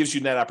gives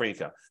you net operating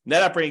income.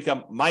 Net operating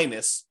income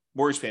minus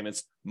mortgage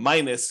payments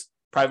minus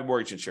private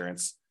mortgage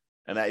insurance,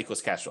 and that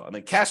equals cash flow. And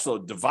then cash flow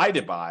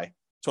divided by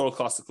total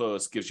cost to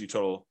close gives you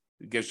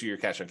your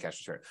cash on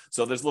cash return.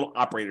 So there's little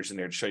operators in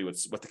there to show you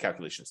what the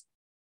calculation is.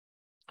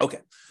 Okay.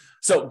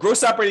 So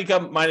gross operating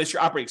income minus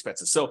your operating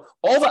expenses. So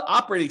all the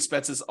operating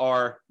expenses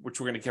are, which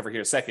we're going to cover here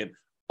in a second,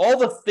 all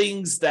the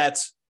things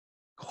that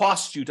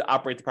cost you to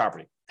operate the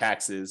property: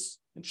 taxes,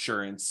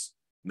 insurance,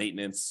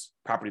 maintenance,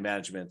 property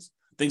management,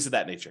 things of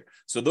that nature.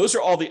 So those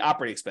are all the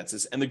operating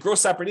expenses. And the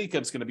gross operating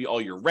income is going to be all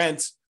your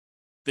rent,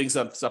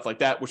 stuff like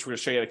that, which we're going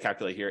to show you how to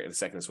calculate here in a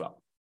second as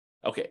well.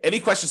 Okay, any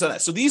questions on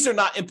that? So these are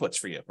not inputs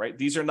for you, right?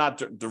 These are not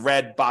the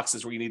red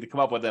boxes where you need to come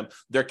up with them.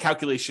 They're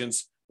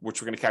calculations,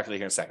 which we're going to calculate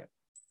here in a second.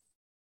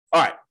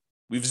 All right,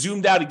 we've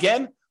zoomed out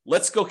again.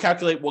 Let's go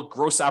calculate what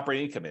gross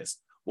operating income is.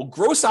 Well,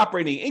 gross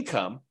operating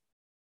income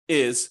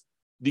is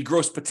the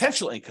gross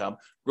potential income.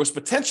 Gross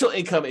potential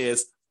income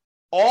is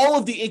all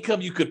of the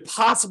income you could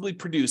possibly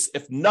produce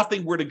if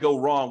nothing were to go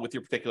wrong with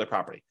your particular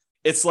property.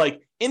 It's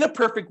like, in a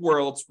perfect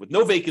world with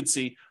no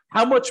vacancy,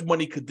 how much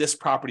money could this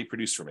property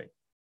produce for me?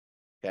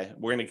 Okay,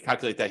 we're going to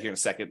calculate that here in a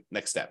second.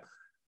 Next step.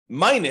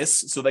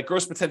 Minus, so that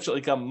gross potential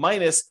income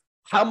minus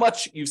how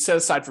much you've set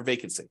aside for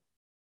vacancy.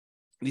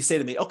 And you say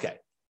to me, okay,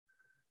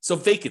 so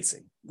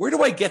vacancy, where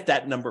do I get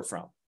that number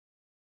from?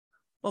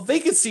 Well,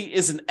 vacancy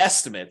is an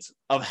estimate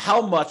of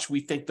how much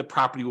we think the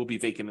property will be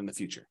vacant in the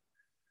future.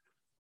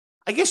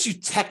 I guess you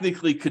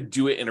technically could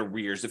do it in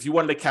arrears. If you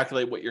wanted to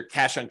calculate what your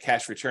cash on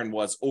cash return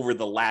was over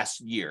the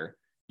last year,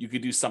 you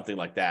could do something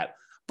like that.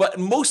 But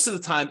most of the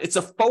time, it's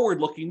a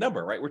forward-looking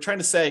number, right? We're trying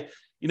to say,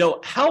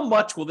 how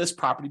much will this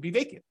property be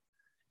vacant?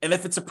 And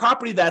if it's a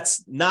property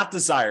that's not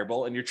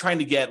desirable and you're trying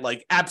to get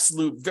like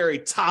absolute very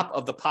top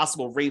of the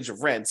possible range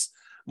of rents,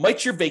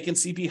 might your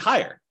vacancy be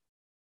higher?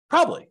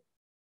 Probably,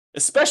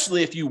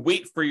 especially if you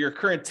wait for your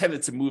current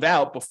tenant to move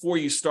out before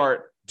you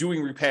start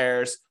doing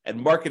repairs and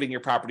marketing your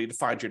property to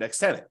find your next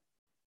tenant.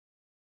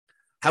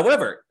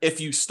 However, if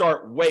you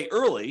start way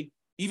early,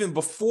 even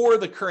before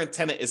the current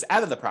tenant is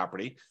out of the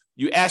property,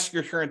 you ask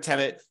your current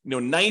tenant,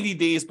 90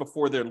 days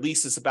before their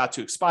lease is about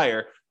to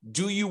expire,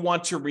 do you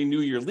want to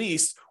renew your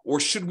lease, or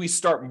should we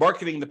start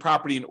marketing the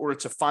property in order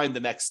to find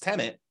the next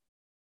tenant?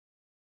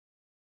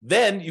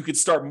 Then you could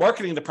start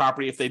marketing the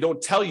property if they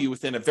don't tell you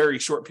within a very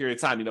short period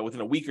of time,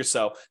 within a week or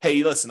so,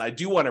 hey, listen, I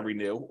do want to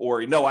renew,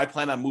 or no, I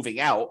plan on moving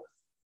out.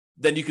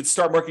 Then you could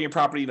start marketing your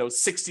property,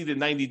 60 to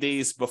 90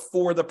 days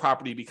before the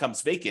property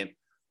becomes vacant.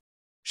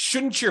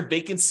 Shouldn't your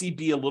vacancy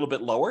be a little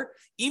bit lower?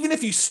 Even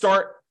if you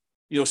start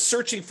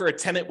searching for a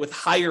tenant with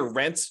higher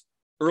rent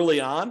early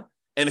on,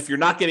 and if you're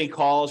not getting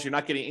calls, you're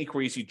not getting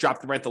inquiries, you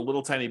drop the rent a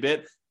little tiny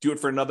bit, do it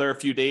for another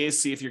few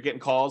days, see if you're getting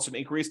calls and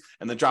inquiries,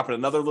 and then drop it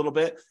another little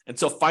bit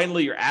until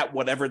finally you're at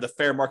whatever the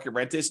fair market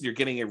rent is, and you're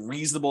getting a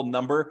reasonable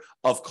number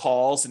of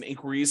calls and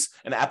inquiries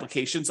and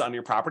applications on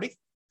your property.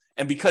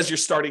 And because you're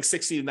starting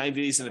 60 to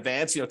 90 days in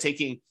advance,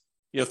 taking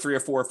 3 or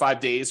 4 or 5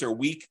 days or a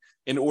week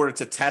in order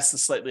to test the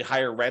slightly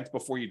higher rent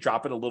before you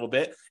drop it a little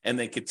bit and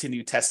then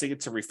continue testing it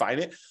to refine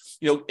it.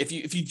 If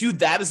you do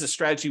that as a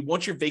strategy,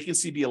 won't your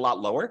vacancy be a lot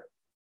lower?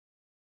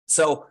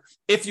 So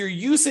if you're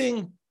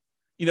using,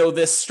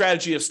 this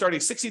strategy of starting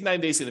 69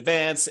 days in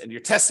advance, and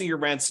you're testing your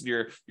rents, and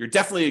you're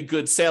definitely a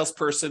good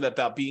salesperson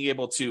about being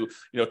able to,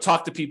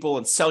 talk to people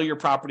and sell your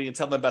property and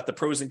tell them about the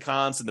pros and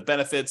cons and the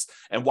benefits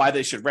and why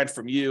they should rent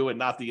from you and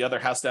not the other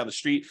house down the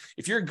street.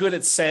 If you're good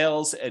at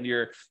sales and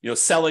you're,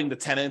 selling the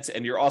tenant,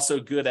 and you're also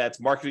good at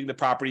marketing the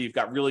property, you've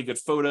got really good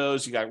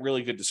photos, you got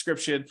really good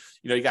description,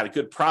 you got a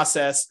good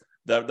process.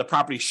 The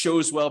property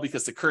shows well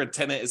because the current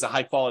tenant is a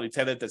high quality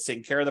tenant that's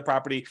taking care of the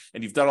property,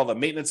 and you've done all the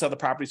maintenance of the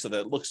property so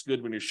that it looks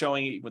good when you're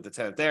showing it with the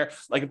tenant there.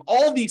 Like, if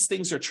all these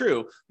things are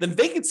true, then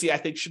vacancy, I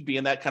think, should be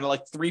in that kind of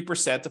like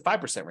 3% to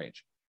 5%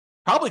 range,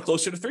 probably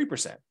closer to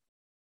 3%.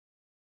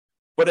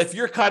 But if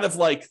you're kind of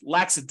like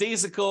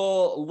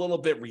lackadaisical, a little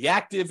bit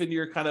reactive in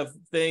your kind of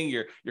thing,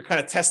 you're kind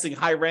of testing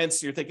high rents,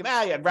 and you're thinking,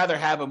 I'd rather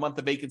have a month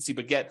of vacancy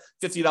but get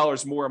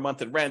 $50 more a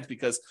month in rent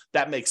because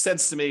that makes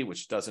sense to me,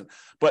 which doesn't.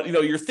 But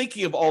you're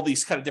thinking of all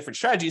these kind of different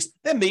strategies,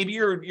 then maybe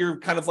you're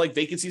kind of like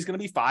vacancy is going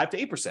to be 5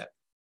 to 8%.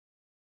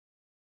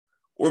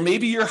 Or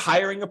maybe you're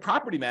hiring a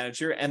property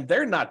manager and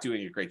they're not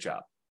doing a great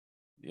job.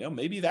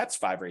 Maybe that's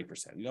 5 or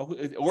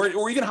 8%.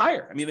 Or even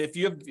higher. I mean, if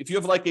you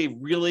have like a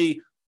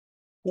really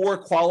poor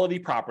quality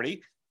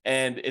property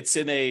and it's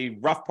in a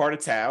rough part of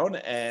town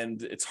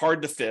and it's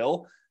hard to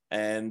fill,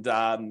 and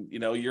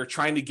you're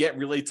trying to get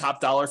really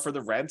top dollar for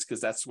the rent because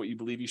that's what you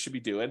believe you should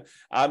be doing,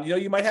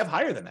 you might have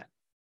higher than that.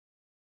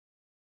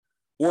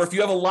 Or if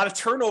you have a lot of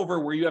turnover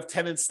where you have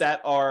tenants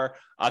that are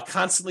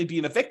constantly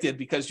being evicted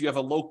because you have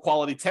a low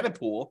quality tenant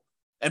pool,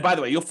 and by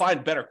the way, you'll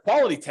find better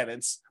quality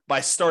tenants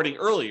by starting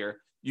earlier.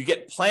 You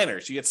get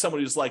planners. You get someone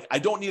who's like, I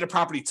don't need a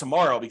property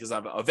tomorrow because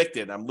I'm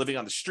evicted. I'm living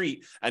on the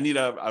street. I need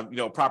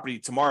a property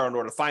tomorrow in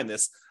order to find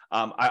this.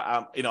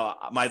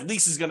 My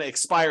lease is going to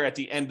expire at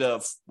the end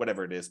of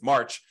whatever it is,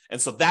 March,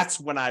 and so that's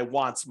when I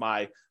want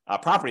my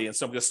property. And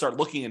so I'm going to start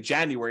looking in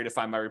January to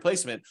find my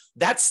replacement.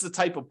 That's the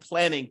type of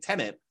planning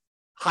tenant,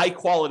 high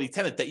quality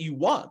tenant that you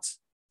want.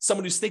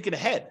 Someone who's thinking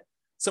ahead.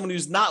 Someone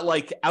who's not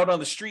like out on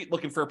the street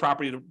looking for a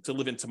property to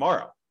live in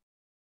tomorrow.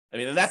 I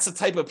mean, and that's the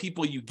type of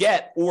people you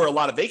get, or a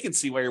lot of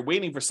vacancy where you're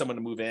waiting for someone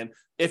to move in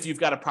if you've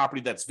got a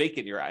property that's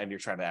vacant and you're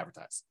trying to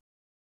advertise.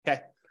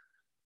 Okay.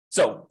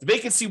 So the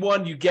vacancy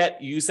one you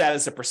use that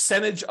as a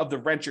percentage of the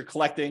rent you're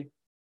collecting,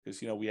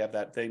 because, we have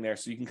that thing there.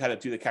 So you can kind of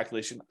do the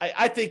calculation.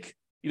 I think,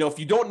 if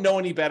you don't know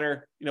any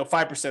better,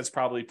 5% is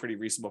probably pretty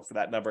reasonable for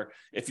that number.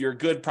 If you're a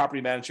good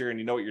property manager and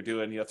you know what you're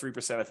doing,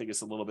 3% I think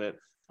is a little bit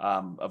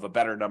of a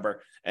better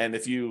number. And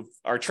if you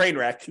are a train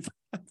wreck,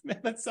 man,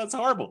 that sounds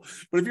horrible.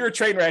 But if you're a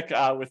train wreck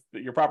with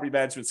your property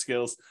management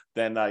skills,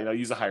 then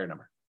use a higher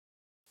number.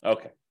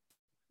 Okay.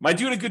 Am I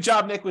doing a good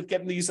job, Nick, with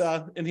getting these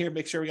in here?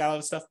 Make sure we got all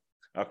this stuff.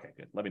 Okay,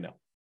 good. Let me know.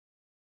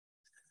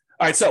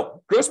 All right,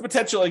 so gross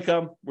potential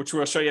income, which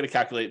we'll show you how to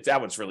calculate.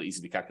 That one's really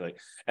easy to calculate.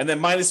 And then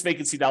minus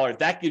vacancy dollar,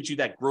 that gives you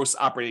that gross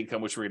operating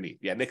income, which we're going to need.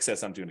 Yeah, Nick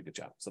says I'm doing a good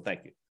job, so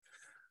thank you.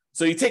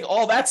 So you take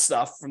all that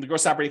stuff from the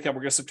gross operating income,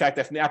 we're going to subtract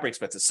that from the operating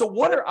expenses. So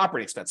what are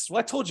operating expenses? Well,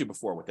 I told you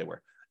before what they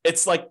were.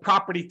 It's like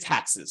property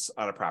taxes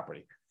on a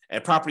property,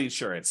 and property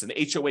insurance and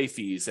HOA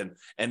fees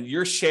and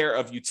your share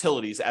of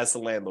utilities as the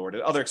landlord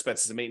and other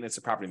expenses and maintenance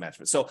and property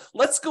management. So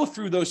let's go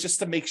through those just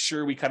to make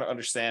sure we kind of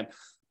understand.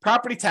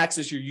 Property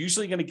taxes, you're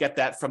usually going to get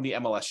that from the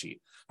MLS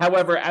sheet.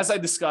 However, as I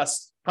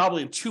discussed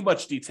probably in too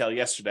much detail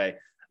yesterday,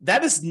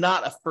 that is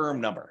not a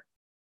firm number.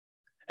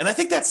 And I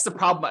think that's the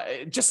problem,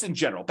 just in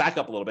general, back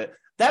up a little bit.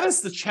 That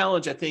is the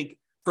challenge, I think,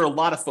 for a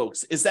lot of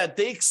folks, is that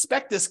they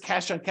expect this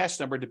cash on cash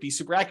number to be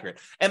super accurate.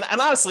 And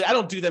honestly, I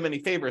don't do them any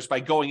favors by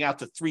going out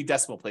to 3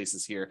 decimal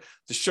places here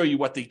to show you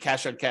what the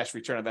cash on cash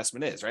return on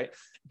investment is, right?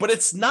 But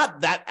it's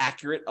not that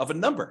accurate of a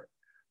number,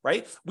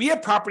 right? We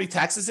have property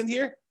taxes in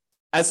here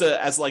as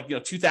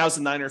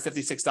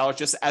 $2,956,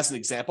 just as an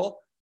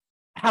example.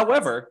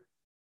 However,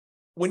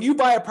 when you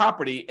buy a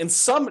property in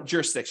some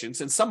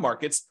jurisdictions, in some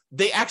markets,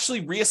 they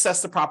actually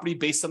reassess the property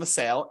based on the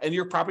sale, and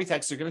your property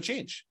taxes are going to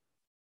change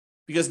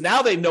because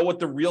now they know what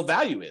the real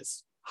value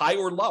is, high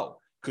or low.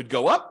 Could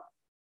go up,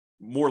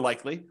 more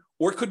likely,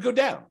 or it could go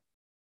down,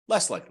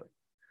 less likely.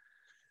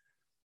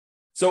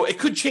 So it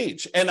could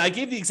change. And I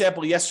gave the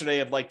example yesterday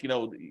of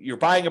you're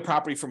buying a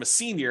property from a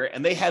senior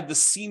and they had the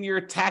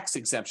senior tax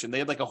exemption. They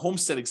had like a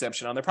homestead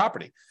exemption on their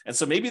property. And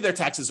so maybe their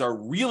taxes are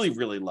really,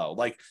 really low.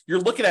 Like you're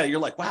looking at it, you're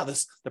like, wow,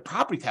 the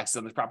property taxes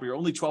on this property are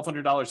only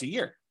 $1,200 a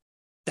year.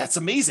 That's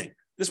amazing.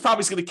 This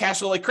property's going to cash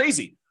flow like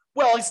crazy.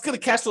 Well, it's going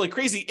to cash flow like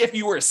crazy if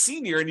you were a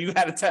senior and you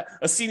had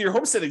a senior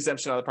homestead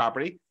exemption on the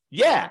property.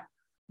 Yeah.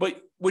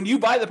 But when you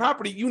buy the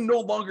property, you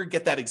no longer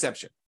get that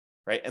exemption.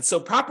 Right. And so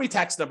property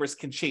tax numbers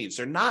can change.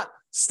 They're not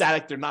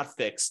static. They're not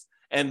fixed.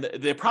 And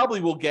they probably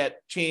will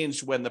get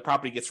changed when the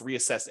property gets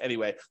reassessed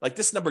anyway. Like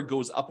this number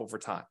goes up over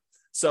time.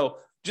 So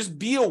just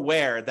be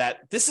aware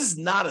that this is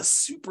not a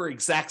super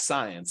exact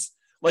science.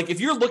 Like if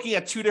you're looking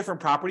at 2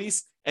 different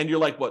properties and you're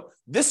like, what,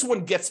 this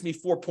one gets me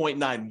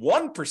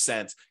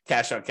 4.91%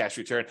 cash on cash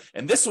return,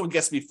 and this one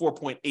gets me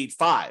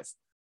 4.85.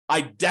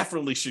 I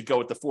definitely should go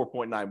with the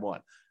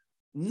 4.91.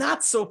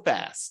 Not so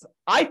fast.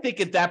 I think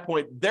at that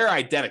point, they're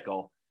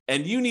identical.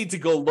 And you need to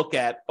go look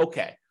at,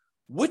 okay,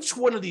 which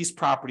one of these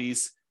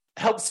properties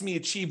helps me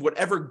achieve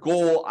whatever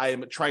goal I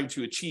am trying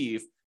to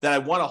achieve that I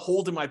want to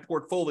hold in my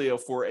portfolio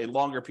for a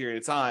longer period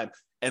of time.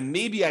 And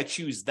maybe I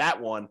choose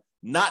that one,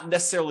 not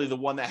necessarily the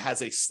one that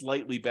has a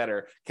slightly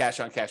better cash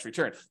on cash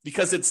return,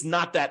 because it's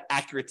not that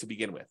accurate to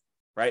begin with,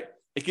 right?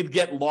 It could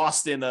get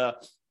lost in a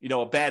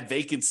bad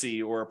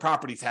vacancy or a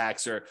property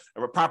tax or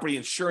a property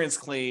insurance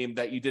claim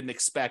that you didn't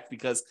expect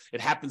because it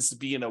happens to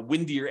be in a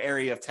windier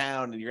area of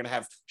town and you're going to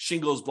have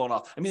shingles blown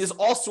off. I mean, there's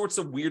all sorts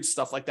of weird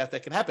stuff like that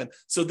can happen.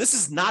 So this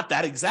is not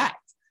that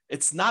exact.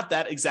 It's not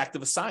that exact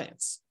of a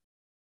science.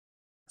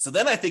 So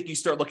then I think you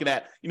start looking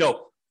at,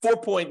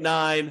 4.9,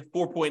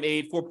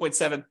 4.8,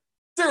 4.7.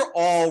 They're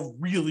all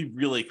really,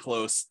 really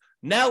close.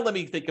 Now let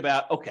me think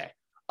about, okay,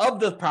 of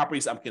the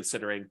properties I'm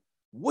considering,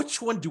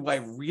 which one do I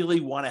really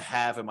want to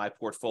have in my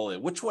portfolio?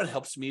 Which one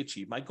helps me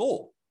achieve my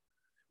goal?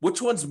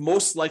 Which one's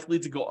most likely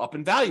to go up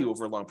in value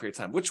over a long period of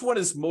time? Which one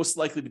is most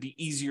likely to be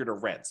easier to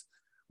rent?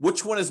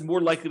 Which one is more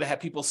likely to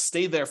have people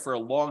stay there for a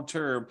long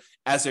term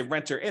as a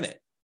renter in it?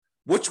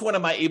 Which one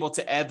am I able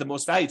to add the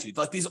most value to?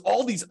 Like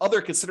all these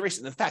other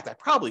considerations. In fact, I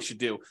probably should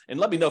do, and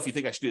let me know if you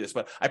think I should do this,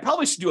 but I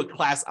probably should do a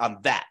class on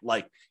that.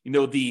 Like,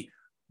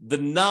 the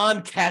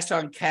non-cash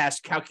on cash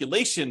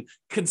calculation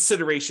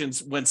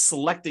considerations when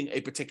selecting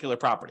a particular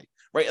property,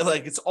 right?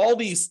 Like it's all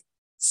these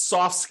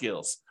soft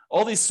skills,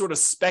 all these sort of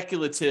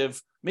speculative,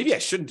 maybe I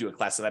shouldn't do a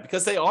class on that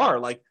because they are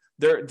like,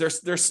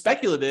 they're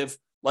speculative.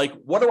 Like,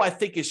 what do I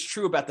think is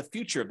true about the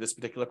future of this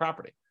particular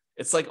property?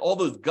 It's like all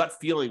those gut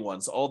feeling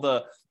ones, all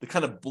the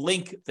kind of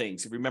blink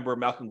things. If you remember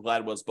Malcolm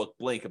Gladwell's book,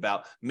 Blink,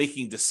 about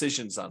making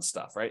decisions on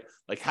stuff, right?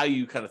 Like how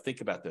you kind of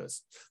think about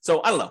those.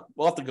 So I don't know.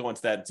 We'll have to go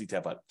into that in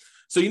detail, but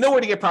so you know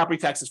where to get property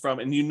taxes from,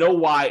 and you know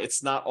why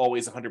it's not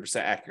always 100%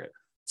 accurate.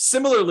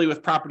 Similarly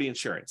with property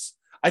insurance,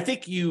 I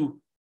think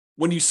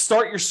when you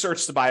start your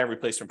search to buy a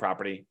replacement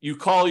property, you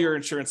call your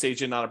insurance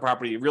agent on a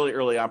property really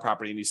early on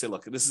property, and you say,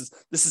 look, this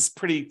is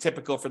pretty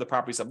typical for the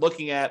properties I'm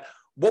looking at.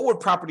 What would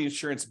property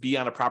insurance be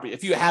on a property?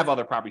 If you have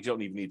other properties, you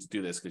don't even need to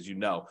do this because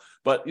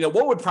but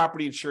what would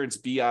property insurance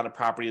be on a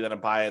property that I'm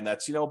buying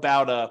that's,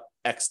 about a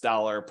X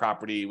dollar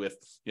property with,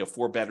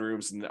 4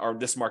 bedrooms or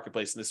this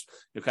marketplace and this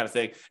kind of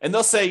thing. And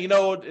they'll say,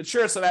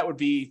 insurance on that would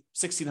be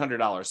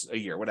 $1,600 a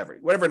year,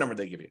 whatever number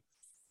they give you.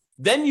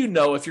 Then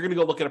if you're going to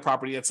go look at a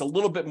property that's a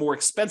little bit more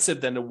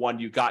expensive than the one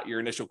you got your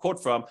initial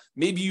quote from,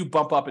 maybe you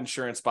bump up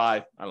insurance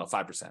by,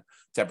 5%,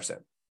 10%.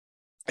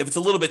 If it's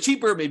a little bit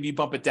cheaper, maybe you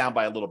bump it down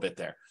by a little bit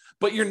there.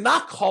 But you're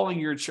not calling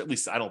your insurance, at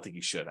least I don't think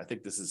you should. I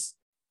think this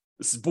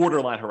is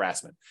borderline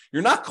harassment.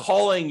 You're not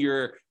calling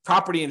your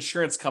property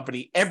insurance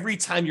company every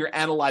time you're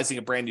analyzing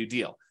a brand new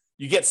deal.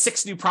 You get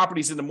 6 new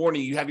properties in the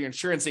morning, you have your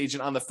insurance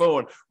agent on the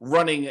phone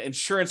running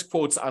insurance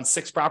quotes on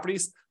 6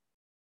 properties.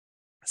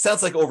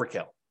 Sounds like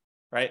overkill,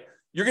 right?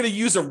 You're going to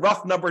use a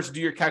rough number to do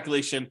your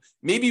calculation.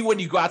 Maybe when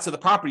you go out to the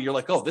property, you're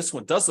like, oh, this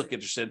one does look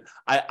interesting.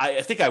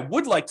 I think I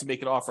would like to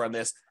make an offer on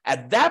this.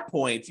 At that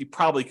point, you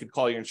probably could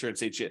call your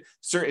insurance agent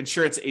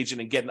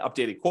and get an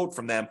updated quote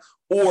from them.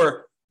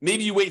 Or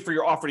maybe you wait for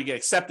your offer to get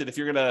accepted. If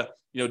you're going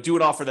to do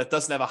an offer that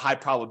doesn't have a high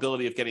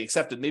probability of getting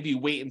accepted, maybe you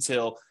wait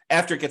until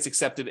after it gets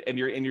accepted and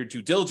you're in your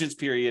due diligence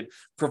period,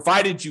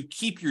 provided you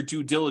keep your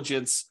due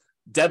diligence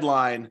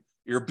deadline,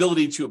 your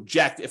ability to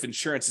object if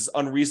insurance is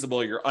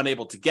unreasonable or you're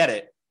unable to get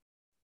it.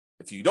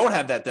 If you don't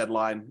have that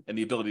deadline and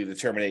the ability to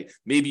terminate,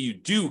 maybe you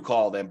do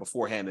call them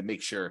beforehand and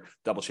make sure,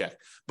 double check.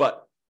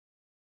 But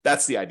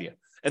that's the idea.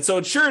 And so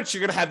insurance, you're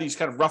going to have these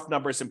kind of rough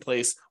numbers in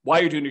place while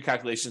you're doing your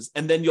calculations,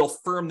 and then you'll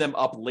firm them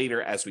up later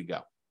as we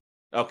go.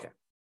 Okay.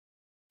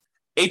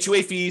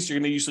 HOA fees, you're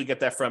going to usually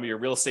get that from your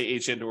real estate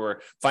agent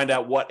or find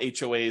out what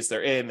HOAs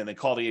they're in and then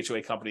call the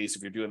HOA companies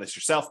if you're doing this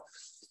yourself.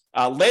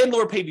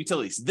 Landlord paid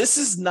utilities. This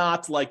is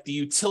not like the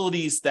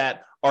utilities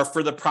that are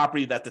for the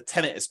property that the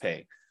tenant is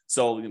paying.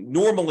 So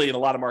normally in a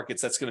lot of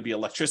markets, that's going to be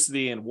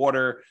electricity and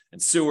water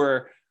and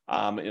sewer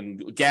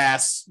and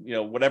gas,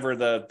 whatever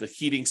the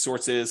heating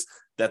source is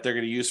that they're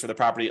going to use for the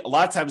property. A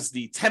lot of times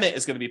the tenant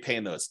is going to be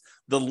paying those.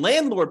 The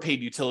landlord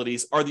paid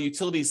utilities are the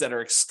utilities that are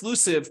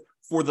exclusive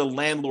for the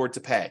landlord to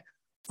pay.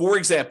 For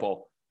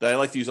example, that I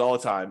like to use all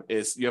the time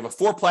is you have a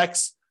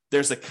fourplex.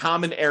 There's a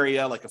common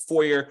area like a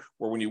foyer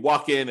where when you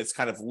walk in, it's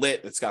kind of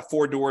lit. It's got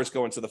 4 doors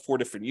going to the 4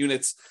 different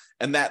units.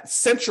 And that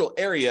central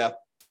area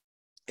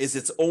is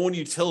its own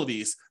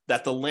utilities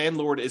that the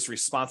landlord is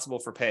responsible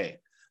for paying.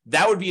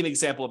 That would be an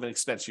example of an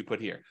expense you put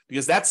here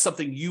because that's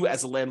something you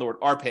as a landlord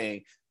are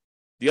paying.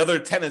 The other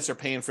tenants are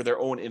paying for their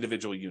own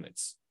individual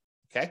units.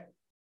 Okay.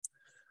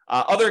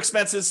 Other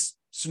expenses,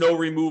 snow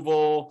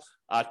removal,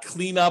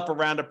 cleanup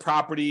around a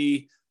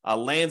property,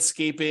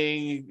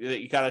 landscaping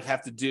that you kind of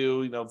have to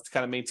do, to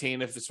kind of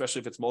maintain it,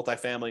 especially if it's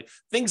multifamily.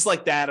 Things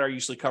like that are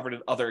usually covered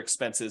in other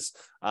expenses.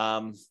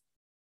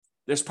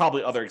 There's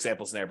probably other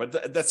examples in there,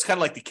 but that's kind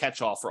of like the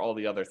catch-all for all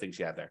the other things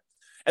you have there.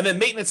 And then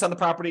maintenance on the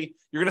property,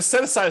 you're going to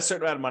set aside a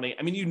certain amount of money.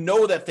 I mean, you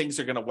know that things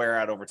are going to wear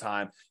out over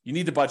time. You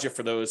need to budget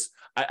for those.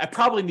 I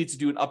probably need to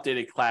do an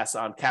updated class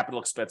on capital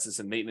expenses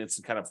and maintenance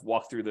and kind of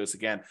walk through those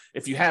again.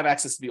 If you have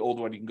access to the old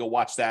one, you can go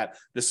watch that.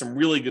 There's some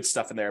really good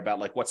stuff in there about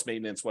like what's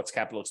maintenance, what's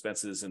capital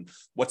expenses, and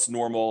what's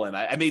normal. And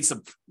I made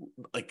some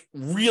like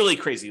really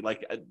crazy,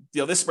 like,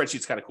 this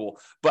spreadsheet's kind of cool,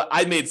 but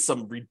I made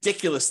some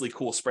ridiculously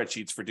cool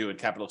spreadsheets for doing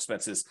capital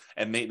expenses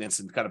and maintenance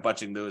and kind of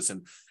budgeting those.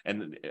 And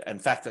in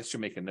fact, I should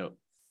make a note.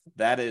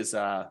 That's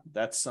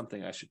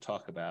something I should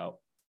talk about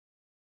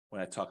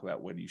when I talk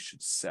about when you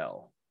should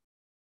sell.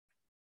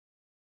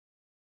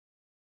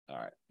 All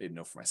right, made a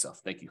note for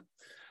myself. Thank you.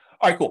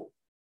 All right, cool.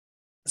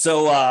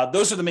 So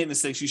those are the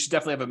maintenance things. You should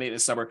definitely have a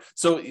maintenance number.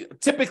 So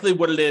typically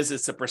what it is,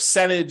 it's a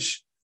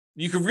percentage.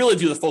 You can really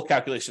do the full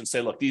calculation and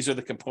say, look, these are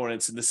the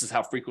components and this is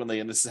how frequently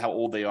and this is how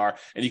old they are.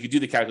 And you could do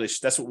the calculation.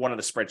 That's what one of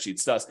the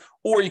spreadsheets does.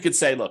 Or you could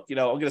say, look, I'm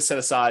going to set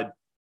aside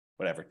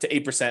whatever, to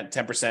 8%,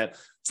 10%,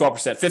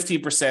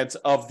 12%, 15%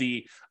 of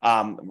the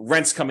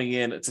rents coming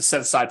in to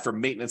set aside for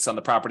maintenance on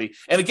the property.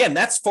 And again,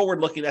 that's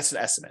forward-looking. That's an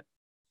estimate.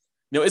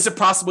 Is it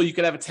possible you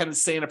could have a tenant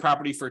stay in a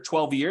property for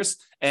 12 years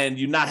and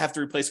you not have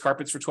to replace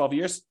carpets for 12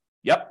 years?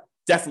 Yep,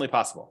 definitely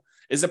possible.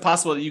 Is it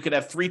possible that you could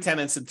have 3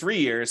 tenants in 3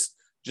 years,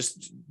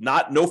 just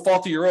no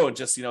fault of your own,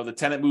 just, the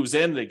tenant moves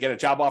in, they get a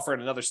job offer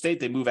in another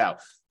state, they move out.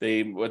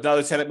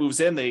 Another tenant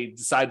moves in, they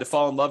decide to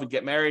fall in love and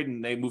get married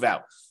and they move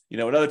out.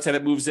 Another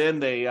tenant moves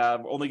in, they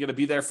only going to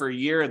be there for a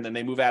year and then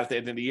they move out at the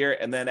end of the year.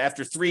 And then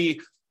after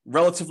 3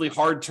 relatively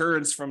hard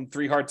turns from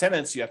 3 hard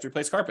tenants, you have to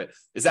replace carpet.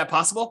 Is that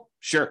possible?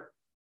 Sure.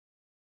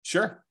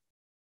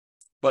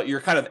 But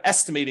you're kind of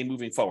estimating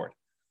moving forward.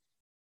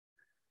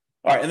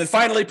 All right. And then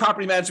finally,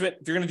 property management.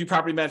 If you're going to do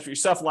property management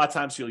yourself, a lot of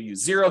times you'll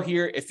use 0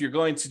 here. If you're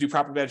going to do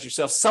property management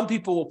yourself, some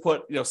people will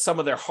put, some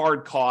of their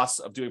hard costs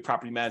of doing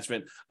property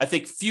management. I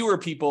think fewer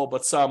people,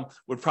 but some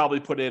would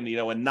probably put in,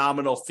 a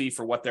nominal fee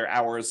for what their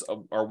hours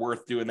are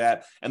worth doing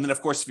that. And then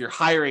of course, if you're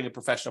hiring a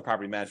professional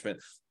property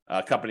management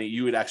company,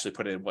 you would actually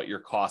put in what your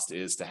cost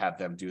is to have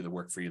them do the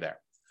work for you there.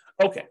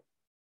 Okay.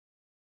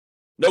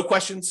 No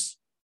questions,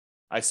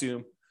 I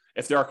assume.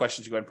 If there are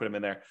questions, you go ahead and put them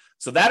in there.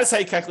 So that is how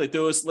you calculate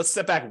those. Let's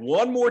step back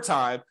one more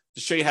time to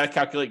show you how to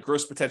calculate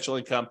gross potential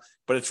income,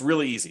 but it's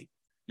really easy.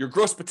 Your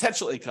gross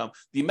potential income,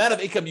 the amount of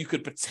income you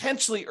could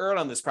potentially earn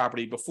on this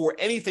property before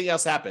anything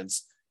else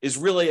happens, is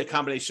really a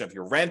combination of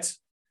your rent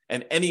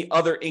and any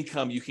other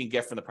income you can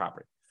get from the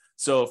property.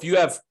 So if you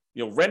have,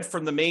 rent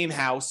from the main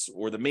house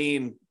or the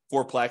main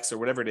fourplex or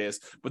whatever it is,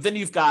 but then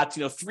you've got,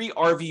 3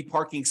 RV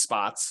parking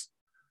spots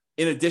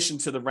in addition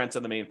to the rent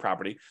on the main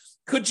property.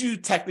 Could you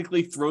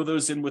technically throw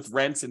those in with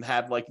rent and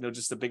have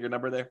just a bigger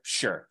number there?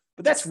 Sure.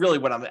 But that's really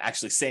what I'm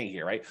actually saying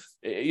here, right?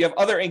 You have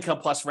other income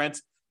plus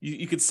rent.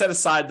 You could set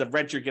aside the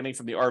rent you're getting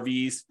from the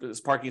RVs,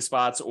 those parking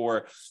spots,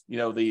 or,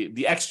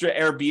 the extra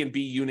Airbnb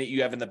unit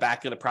you have in the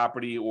back of the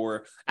property,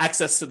 or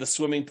access to the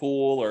swimming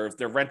pool, or if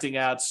they're renting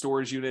out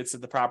storage units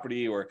at the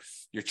property, or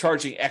you're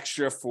charging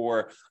extra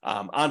for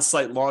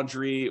on-site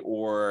laundry,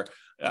 or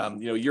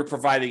you're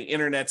providing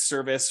internet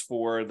service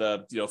for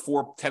the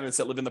 4 tenants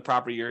that live in the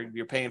property.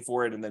 You're paying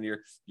for it, and then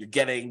you're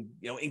getting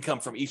income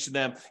from each of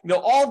them.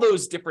 All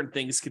those different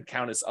things could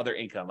count as other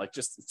income, like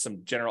just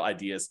some general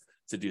ideas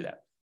to do that.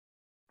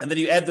 And then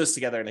you add those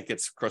together, and it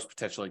gets gross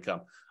potential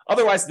income.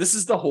 Otherwise, this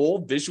is the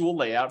whole visual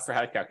layout for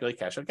how to calculate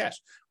cash on cash.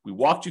 We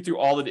walked you through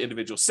all of the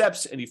individual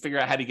steps, and you figure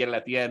out how to get it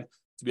at the end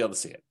to be able to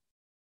see it.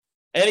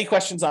 Any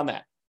questions on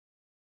that?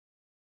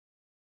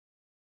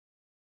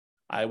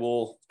 I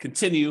will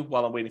continue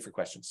while I'm waiting for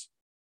questions.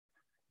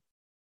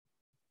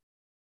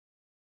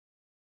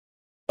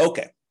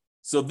 Okay,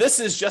 so this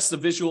is just a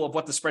visual of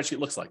what the spreadsheet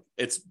looks like.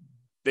 It's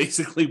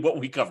basically what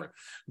we covered.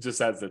 It just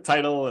has the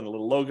title and a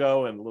little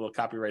logo and a little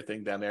copyright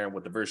thing down there and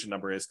what the version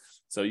number is,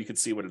 so you can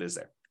see what it is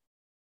there.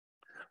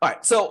 All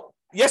right, so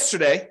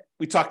yesterday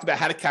we talked about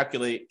how to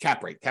calculate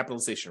cap rate,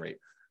 capitalization rate,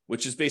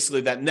 which is basically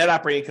that net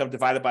operating income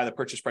divided by the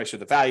purchase price or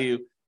the value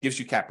gives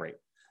you cap rate.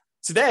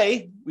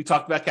 Today, we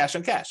talked about cash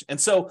on cash. And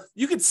so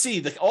you can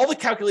see that all the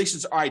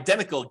calculations are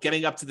identical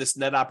getting up to this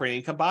net operating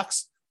income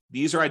box.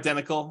 These are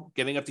identical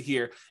getting up to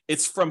here.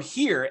 It's from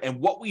here and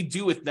what we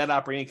do with net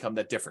operating income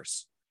that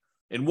differs.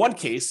 In one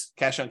case,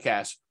 cash on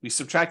cash, we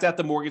subtract out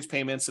the mortgage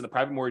payments and the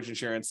private mortgage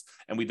insurance,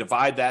 and we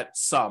divide that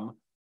sum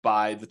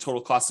by the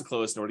total cost to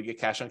close in order to get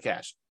cash on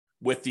cash.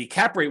 With the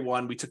cap rate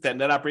one, we took that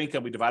net operating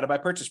income, we divided by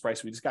purchase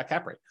price, we just got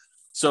cap rate.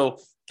 So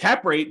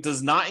cap rate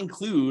does not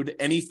include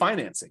any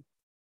financing.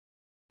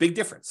 Big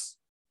difference.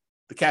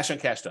 The cash on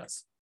cash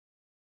does.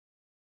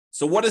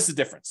 So what is the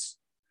difference?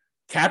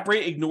 Cap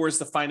rate ignores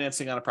the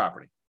financing on a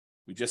property.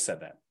 We just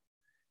said that.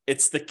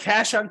 It's the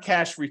cash on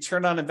cash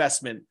return on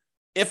investment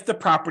if the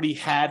property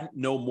had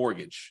no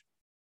mortgage.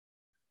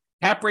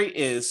 Cap rate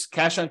is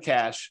cash on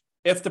cash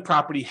if the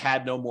property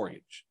had no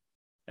mortgage.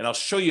 And I'll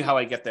show you how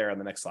I get there on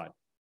the next slide.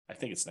 I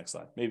think it's the next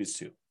slide. Maybe it's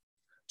 2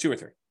 or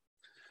 3.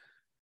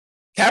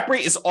 Cap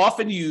rate is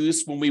often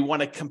used when we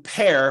want to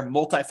compare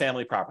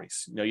multifamily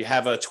properties. You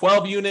have a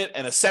 12 unit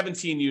and a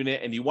 17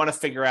 unit, and you want to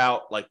figure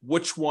out like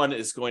which one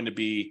is going to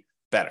be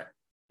better.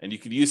 And you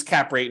can use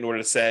cap rate in order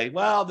to say,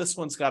 well, this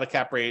one's got a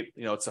cap rate,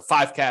 it's a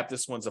 5 cap,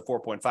 this one's a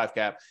 4.5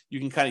 cap. You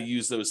can kind of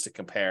use those to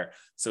compare.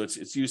 So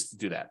it's used to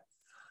do that.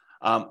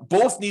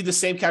 Both need the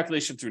same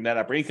calculation through net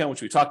operating income,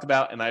 which we talked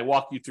about, and I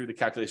walked you through the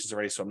calculations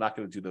already, so I'm not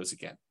going to do those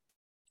again.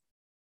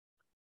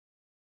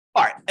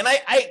 All right, and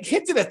I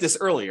hinted at this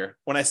earlier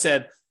when I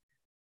said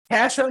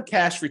cash on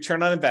cash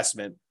return on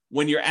investment,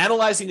 when you're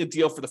analyzing a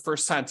deal for the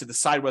first time to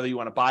decide whether you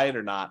want to buy it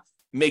or not,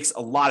 makes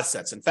a lot of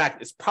sense. In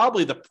fact, it's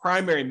probably the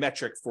primary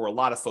metric for a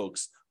lot of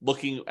folks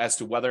looking as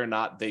to whether or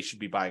not they should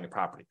be buying a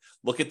property.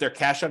 Look at their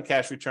cash on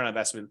cash return on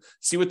investment,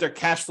 see what their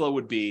cash flow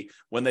would be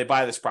when they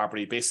buy this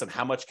property based on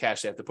how much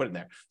cash they have to put in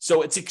there.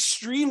 So it's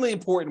extremely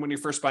important when you're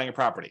first buying a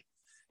property.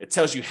 It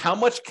tells you how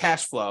much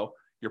cash flow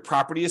your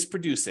property is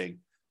producing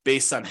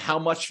based on how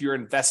much you're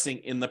investing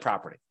in the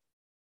property.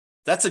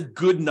 That's a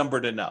good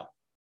number to know.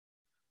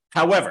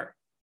 However,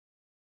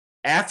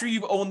 after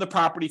you've owned the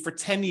property for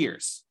 10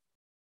 years,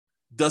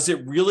 does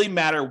it really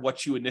matter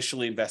what you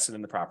initially invested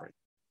in the property?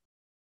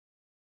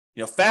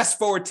 Fast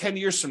forward 10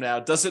 years from now,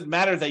 does it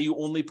matter that you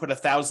only put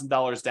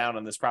 $1,000 down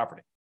on this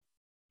property?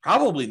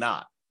 Probably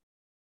not.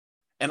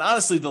 And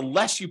honestly, the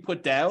less you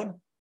put down,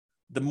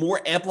 the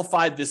more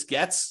amplified this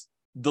gets,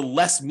 the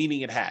less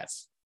meaning it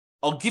has.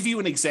 I'll give you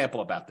an example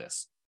about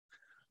this.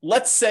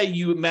 Let's say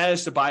you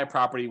managed to buy a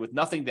property with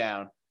nothing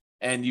down,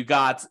 and you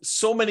got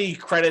so many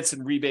credits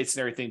and rebates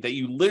and everything that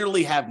you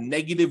literally have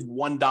negative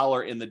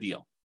 $1 in the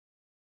deal.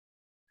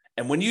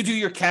 And when you do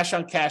your cash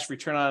on cash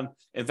return on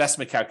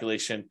investment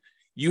calculation,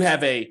 you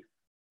have I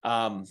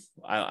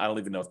don't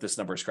even know if this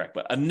number is correct,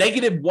 but a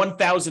negative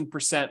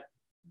 1,000%,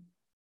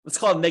 let's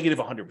call it negative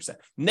 100%,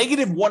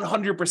 negative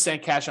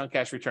 100% cash on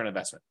cash return on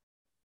investment.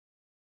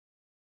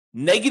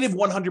 Negative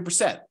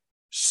 100%.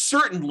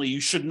 Certainly you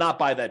should not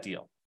buy that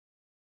deal.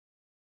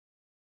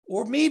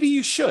 Or maybe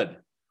you should.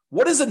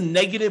 What does a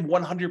negative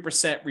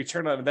 100%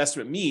 return on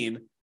investment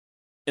mean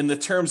in the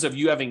terms of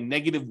you having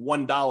negative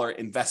 $1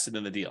 invested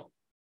in the deal?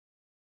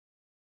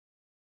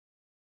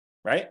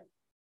 Right?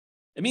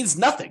 It means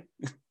nothing.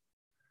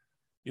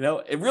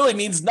 It really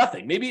means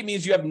nothing. Maybe it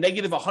means you have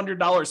negative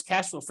 $100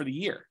 cash flow for the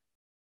year.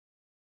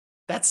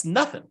 That's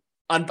nothing.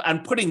 On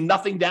putting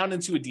nothing down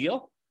into a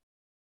deal,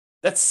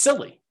 that's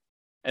silly.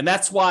 And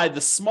that's why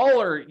the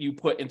smaller you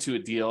put into a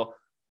deal,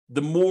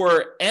 the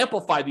more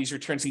amplified these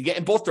returns can get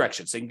in both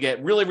directions. They can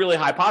get really, really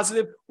high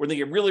positive, or they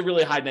get really,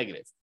 really high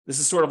negative. This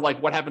is sort of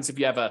like what happens if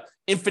you have an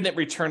infinite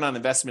return on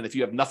investment if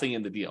you have nothing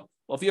in the deal.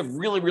 Well, if you have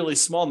really, really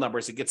small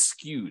numbers, it gets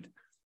skewed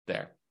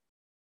there.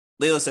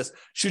 Layla says,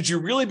 should you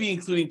really be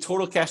including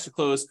total cash to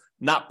close,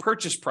 not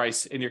purchase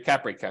price in your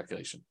cap rate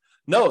calculation?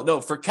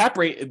 No, for cap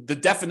rate, the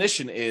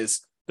definition is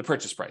the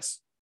purchase price.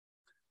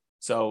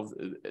 So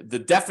the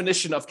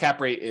definition of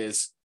cap rate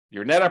is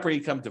your net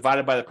operating income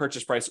divided by the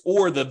purchase price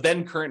or the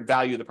then current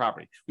value of the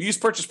property. We use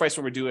purchase price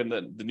when we're doing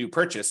the new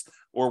purchase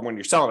or when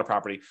you're selling a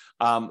property.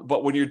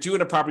 But when you're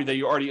doing a property that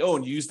you already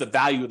own, you use the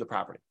value of the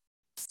property.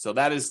 So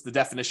that is the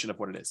definition of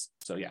what it is.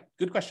 So yeah,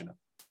 good question.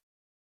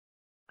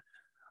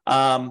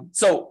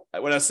 So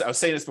when I was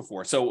saying this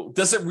before, so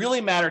does it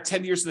really matter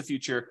 10 years in the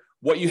future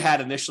what you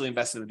had initially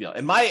invested in the deal?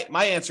 And my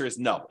answer is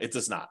no, it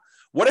does not.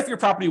 What if your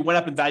property went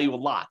up in value a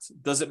lot?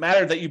 Does it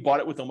matter that you bought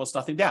it with almost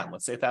nothing down?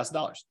 Let's say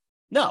 $1,000.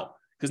 No,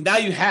 because now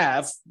you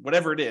have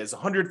whatever it is,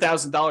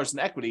 $100,000 in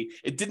equity.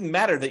 It didn't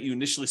matter that you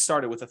initially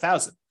started with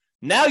 $1,000.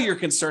 Now you're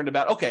concerned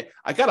about, okay,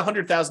 I got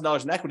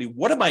 $100,000 in equity.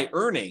 What am I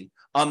earning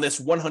on this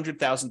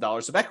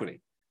 $100,000 of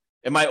equity?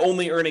 Am I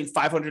only earning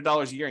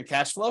 $500 a year in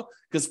cash flow?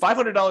 Because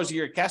 $500 a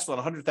year in cash flow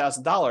on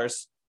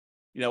 $100,000,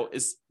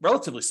 is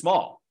relatively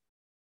small.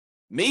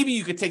 Maybe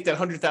you could take that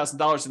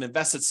 $100,000 and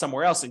invest it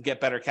somewhere else and get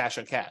better cash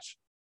on cash,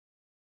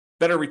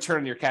 better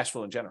return on your cash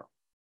flow in general.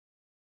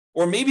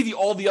 Or maybe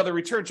all the other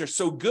returns are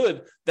so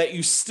good that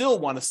you still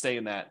want to stay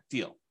in that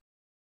deal,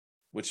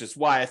 which is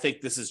why I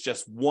think this is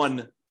just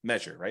one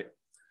measure, right?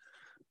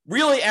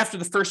 Really, after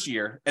the first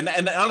year, and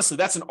honestly,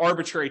 that's an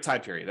arbitrary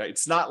time period. Right?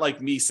 It's not like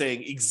me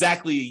saying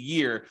exactly a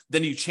year,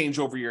 then you change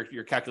over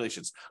your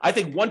calculations. I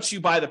think once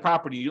you buy the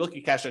property, you look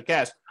at cash on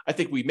cash, I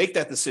think we make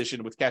that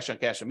decision with cash on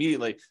cash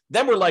immediately.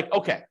 Then we're like,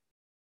 okay,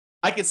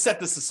 I can set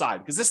this aside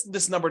because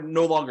this number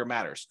no longer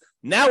matters.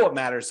 Now what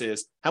matters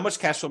is how much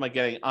cash flow am I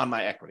getting on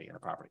my equity in a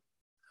property?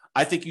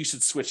 I think you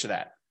should switch to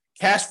that.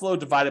 Cash flow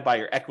divided by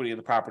your equity in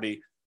the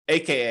property,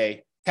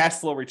 AKA cash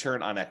flow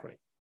return on equity.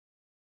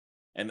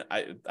 And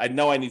I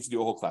know I need to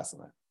do a whole class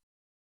on that.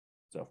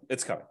 So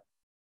it's coming.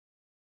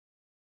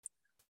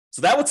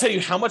 So that will tell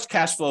you how much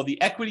cash flow the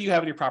equity you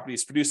have in your property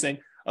is producing.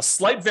 A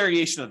slight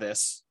variation of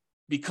this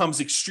becomes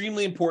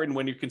extremely important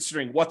when you're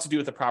considering what to do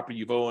with the property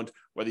you've owned,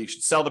 whether you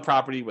should sell the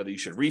property, whether you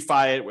should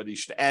refi it, whether you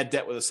should add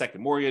debt with a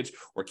second mortgage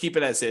or keep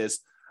it as is.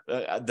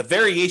 The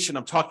variation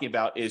I'm talking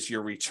about is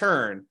your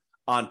return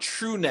on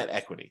true net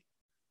equity.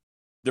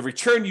 The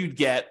return you'd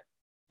get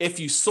if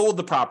you sold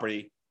the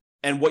property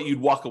and what you'd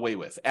walk away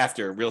with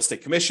after real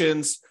estate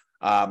commissions,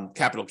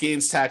 capital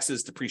gains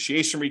taxes,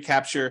 depreciation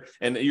recapture,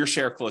 and your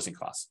share of closing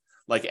costs.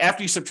 Like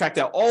after you subtract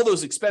out all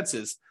those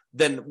expenses,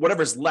 then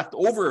whatever's left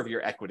over of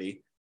your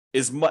equity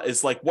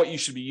is like what you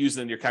should be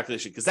using in your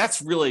calculation, because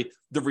that's really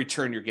the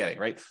return you're getting,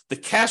 right? The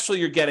cash flow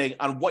you're getting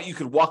on what you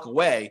could walk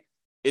away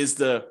is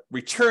the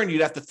return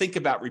you'd have to think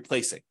about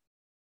replacing.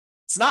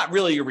 It's not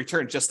really your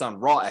return just on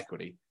raw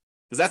equity,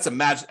 because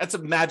that's a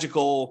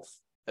magical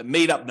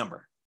made up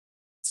number.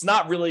 It's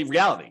not really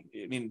reality.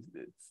 I mean,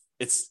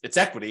 it's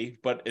equity,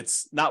 but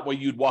it's not what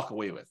you'd walk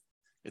away with.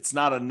 It's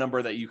not a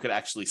number that you could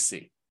actually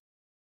see.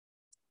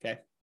 Okay.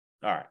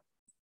 All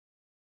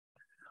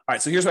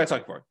right. So here's what I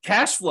talked about.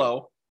 Cash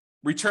flow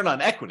return on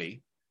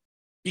equity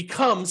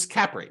becomes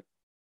cap rate.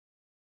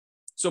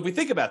 So if we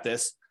think about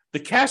this, the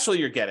cash flow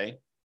you're getting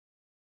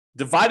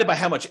divided by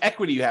how much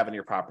equity you have in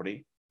your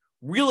property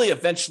really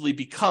eventually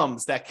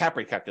becomes that cap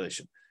rate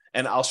calculation.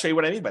 And I'll show you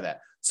what I mean by that.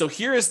 So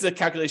here is the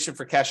calculation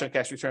for cash on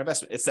cash return on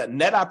investment. It's that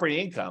net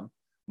operating income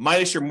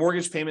minus your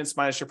mortgage payments,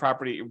 minus your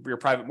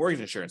private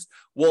mortgage insurance.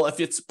 Well, if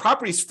it's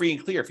property's free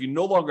and clear, if you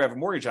no longer have a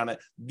mortgage on it,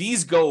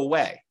 these go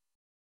away.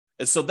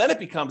 And so then it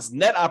becomes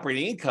net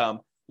operating income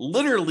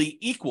literally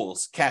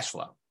equals cash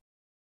flow,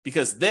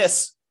 because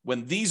this,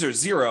 when these are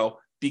zero,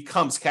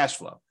 becomes cash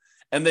flow.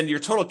 And then your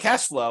total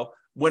cash flow,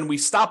 when we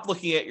stop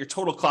looking at your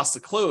total cost to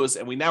close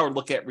and we now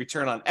look at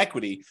return on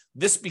equity,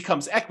 this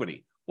becomes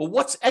equity. Well,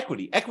 what's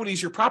equity? Equity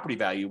is your property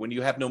value when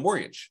you have no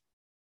mortgage.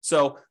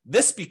 So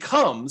this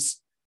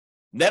becomes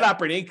net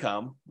operating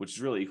income, which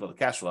is really equal to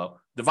cash flow,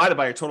 divided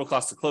by your total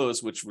cost to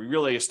close, which we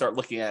really start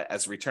looking at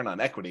as return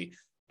on equity.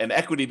 And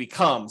equity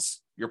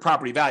becomes your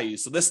property value.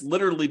 So this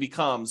literally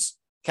becomes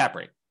cap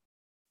rate.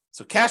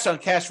 So cash on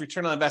cash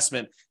return on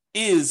investment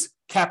is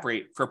cap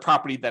rate for a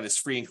property that is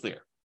free and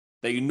clear,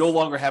 that you no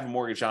longer have a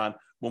mortgage on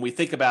when we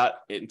think about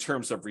it in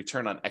terms of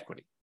return on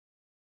equity.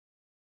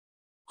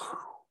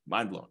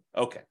 Mind blown.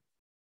 Okay.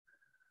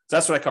 So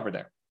that's what I covered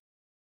there.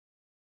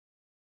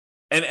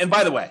 And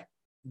by the way,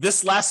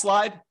 this last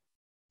slide,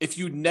 if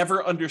you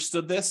never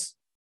understood this,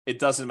 it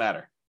doesn't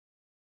matter.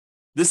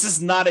 This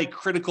is not a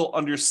critical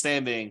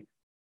understanding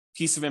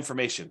piece of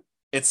information.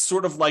 It's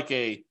sort of like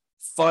a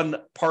fun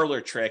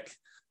parlor trick,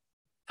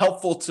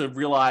 helpful to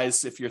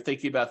realize if you're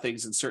thinking about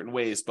things in certain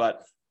ways,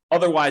 but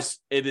otherwise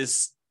it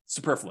is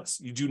superfluous.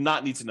 You do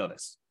not need to know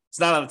this. It's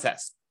not on the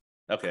test.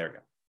 Okay, there we go.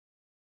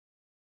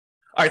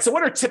 All right, so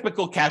what are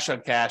typical cash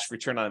on cash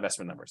return on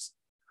investment numbers?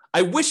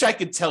 I wish I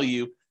could tell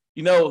you,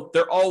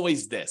 they're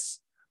always this,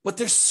 but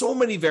there's so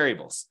many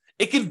variables.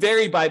 It can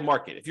vary by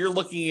market. If you're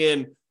looking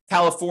in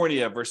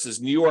California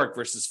versus New York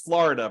versus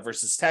Florida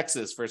versus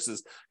Texas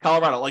versus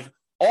Colorado, like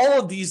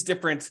all of these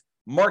different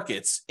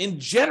markets in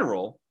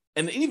general,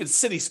 and even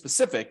city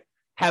specific,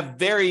 have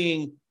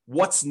varying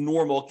what's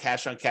normal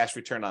cash on cash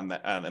return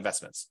on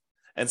investments.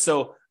 And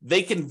so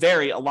they can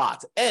vary a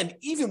lot. And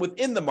even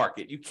within the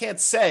market, you can't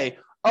say,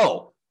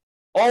 oh,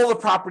 all the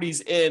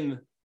properties in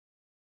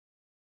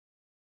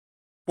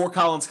Fort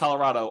Collins,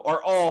 Colorado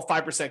are all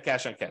 5%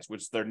 cash on cash,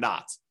 which they're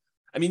not.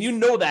 I mean, you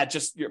know that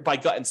just by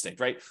gut instinct,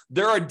 right?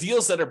 There are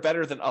deals that are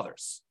better than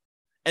others.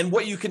 And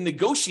what you can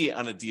negotiate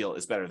on a deal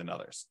is better than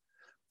others.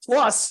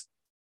 Plus,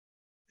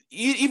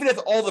 even if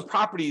all the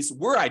properties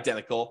were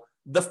identical,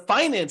 the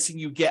financing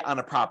you get on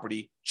a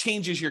property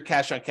changes your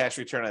cash on cash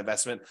return on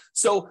investment.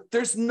 So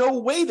there's no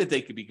way that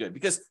they could be good,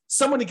 because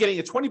someone getting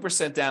a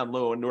 20% down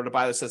loan in order to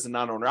buy this as a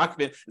non-owner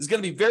occupant is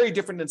going to be very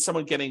different than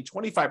someone getting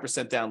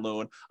 25% down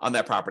loan on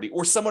that property,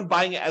 or someone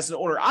buying it as an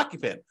owner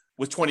occupant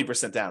with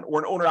 20% down, or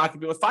an owner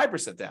occupant with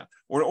 5% down,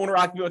 or an owner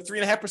occupant with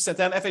 3.5%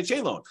 down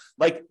FHA loan.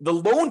 Like the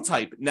loan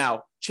type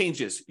now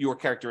changes your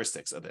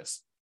characteristics of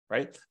this,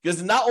 right?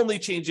 Because it not only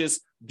changes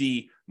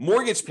the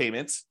mortgage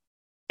payments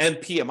and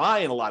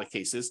PMI in a lot of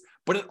cases,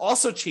 but it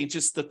also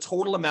changes the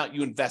total amount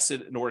you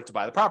invested in order to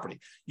buy the property.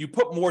 You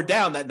put more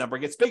down, that number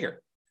gets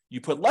bigger. You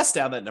put less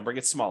down, that number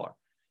gets smaller.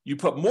 You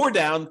put more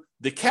down,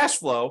 the cash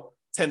flow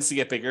tends to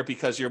get bigger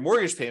because your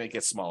mortgage payment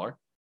gets smaller.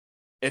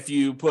 If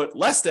you put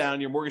less down,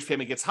 your mortgage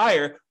payment gets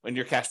higher when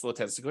your cash flow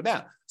tends to go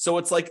down. So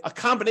it's like a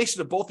combination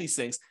of both these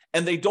things,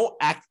 and they don't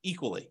act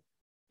equally.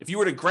 If you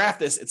were to graph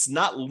this, it's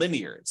not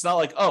linear. It's not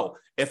like, oh,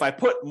 if I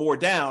put more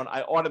down,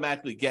 I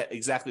automatically get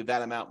exactly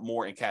that amount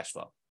more in cash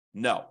flow.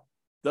 No,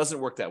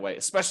 doesn't work that way,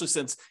 especially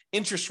since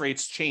interest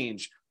rates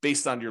change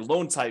based on your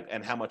loan type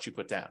and how much you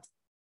put down.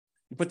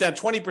 You put down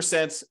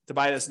 20% to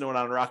buy it as a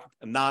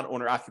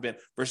non-owner occupant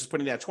versus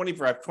putting down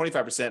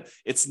 25%.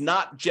 It's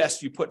not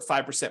just you put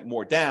 5%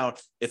 more down.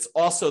 It's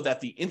also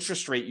that the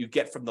interest rate you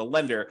get from the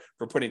lender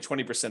for putting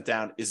 20%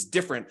 down is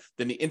different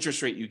than the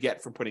interest rate you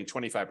get from putting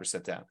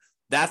 25% down.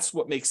 That's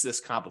what makes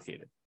this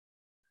complicated.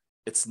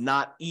 It's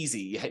not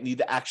easy. You need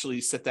to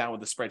actually sit down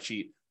with a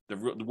spreadsheet,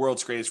 the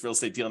world's greatest real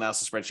estate deal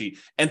analysis spreadsheet,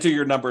 enter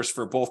your numbers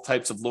for both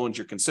types of loans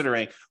you're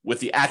considering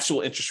with the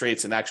actual interest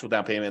rates and actual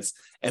down payments,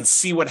 and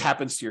see what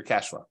happens to your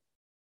cash flow.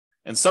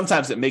 And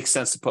sometimes it makes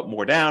sense to put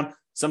more down.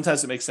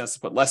 Sometimes it makes sense to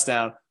put less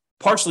down,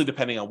 partially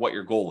depending on what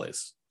your goal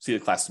is. See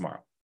the class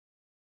tomorrow.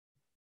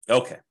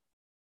 Okay.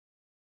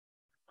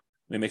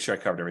 Let me make sure I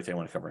covered everything I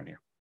want to cover in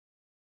here.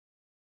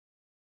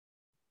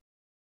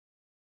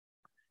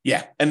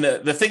 Yeah, and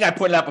the thing I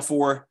pointed out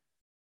before,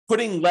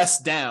 putting less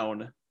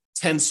down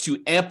tends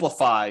to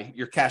amplify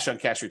your cash on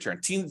cash return,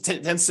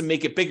 tends to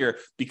make it bigger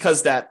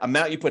because that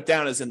amount you put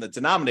down is in the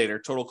denominator,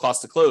 total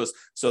cost to close.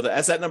 So that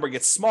as that number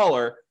gets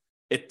smaller,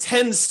 it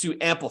tends to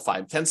amplify,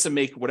 it tends to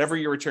make whatever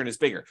your return is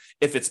bigger.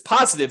 If it's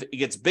positive, it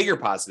gets bigger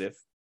positive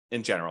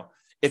in general.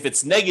 If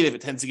it's negative,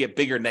 it tends to get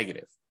bigger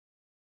negative.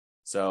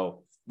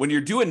 So when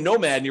you're doing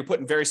Nomad and you're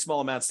putting very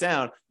small amounts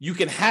down, you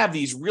can have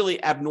these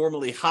really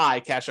abnormally high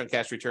cash on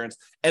cash returns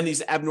and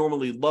these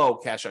abnormally low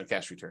cash on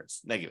cash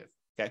returns, negative.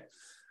 Okay.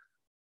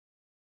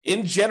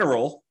 In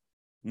general,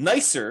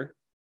 nicer,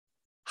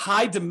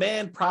 high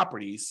demand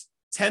properties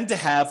tend to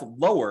have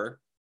lower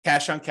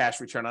cash on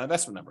cash return on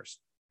investment numbers.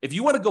 If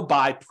you want to go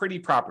buy pretty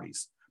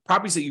properties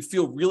that you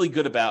feel really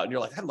good about, and you're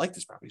like, I like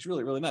this property, it's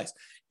really, really nice.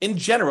 In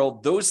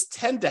general, those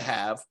tend to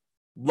have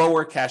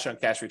lower cash on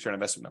cash return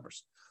investment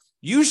numbers.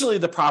 Usually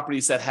the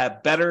properties that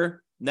have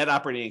better net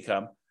operating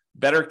income,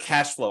 better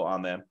cash flow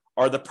on them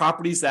are the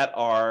properties that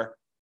are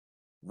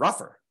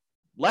rougher,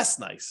 less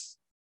nice.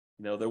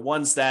 They're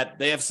ones that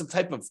they have some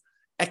type of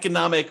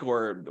economic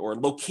or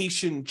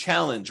location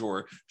challenge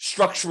or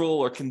structural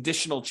or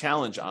conditional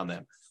challenge on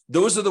them.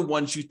 Those are the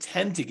ones you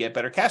tend to get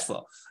better cash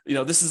flow.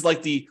 This is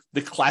like the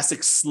classic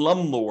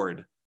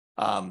slumlord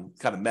kind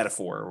of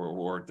metaphor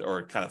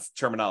or kind of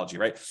terminology,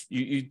 right?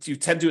 You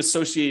tend to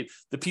associate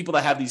the people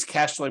that have these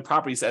cash flowing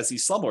properties as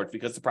these slumlords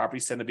because the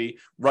properties tend to be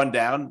run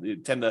down. They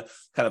tend to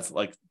kind of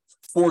like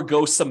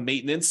forego some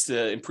maintenance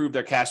to improve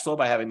their cash flow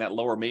by having that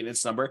lower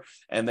maintenance number.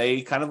 And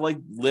they kind of like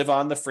live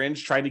on the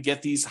fringe trying to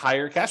get these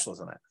higher cash flows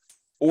on that.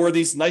 Or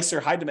these nicer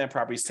high demand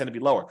properties tend to be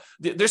lower.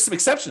 There's some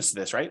exceptions to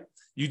this, right?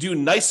 You do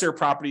nicer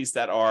properties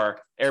that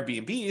are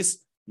Airbnbs,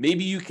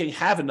 maybe you can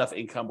have enough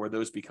income where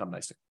those become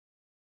nicer.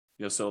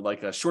 So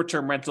like a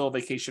short-term rental,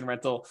 vacation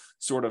rental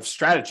sort of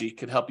strategy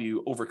could help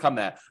you overcome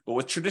that. But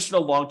with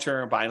traditional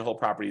long-term buy and hold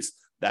properties,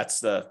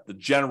 that's the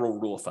general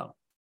rule of thumb.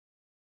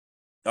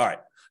 All right.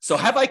 So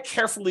have I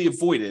carefully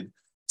avoided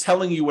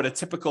telling you what a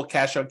typical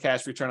cash on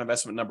cash return on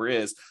investment number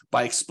is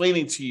by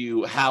explaining to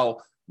you how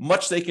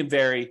much they can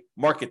vary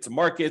market to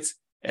market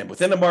and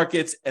within the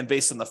markets and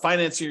based on the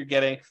financing you're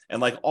getting and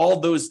like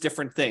all those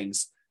different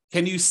things?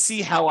 Can you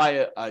see how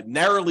I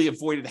narrowly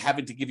avoided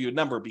having to give you a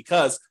number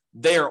because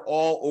they are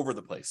all over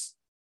the place?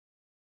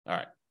 All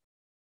right.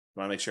 I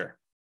want to make sure.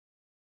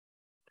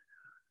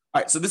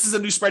 All right. So this is a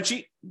new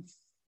spreadsheet.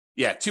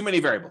 Yeah, too many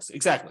variables.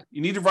 Exactly.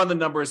 You need to run the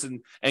numbers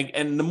and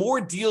the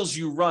more deals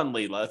you run,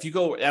 Layla, if you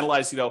go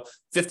analyze,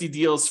 50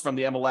 deals from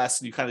the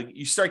MLS and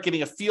you start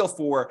getting a feel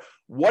for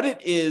what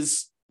it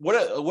is,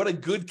 what a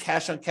good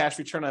cash on cash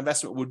return on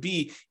investment would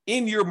be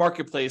in your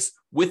marketplace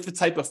with the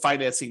type of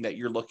financing that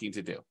you're looking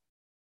to do.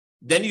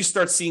 Then you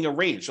start seeing a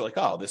range. You're like,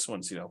 oh, this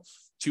one's,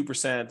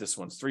 2%, this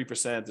one's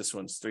 3%, this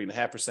one's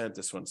 3.5%,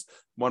 this one's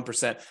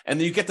 1%. And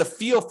then you get the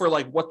feel for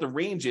like what the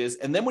range is.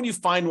 And then when you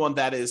find one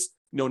that is,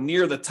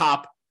 near the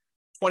top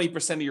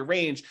 20% of your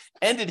range,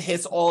 and it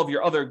hits all of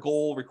your other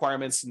goal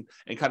requirements and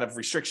kind of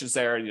restrictions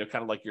there, and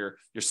kind of like your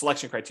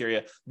selection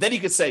criteria, then you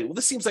could say, well,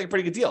 this seems like a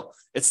pretty good deal.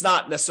 It's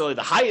not necessarily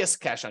the highest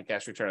cash on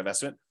cash return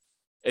investment.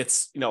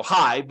 It's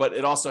high, but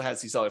it also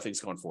has these other things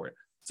going for it.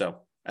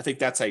 So I think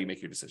that's how you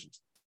make your decisions.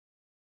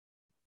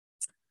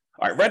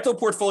 All right, rental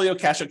portfolio,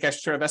 cash on cash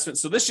return investment.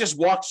 So this just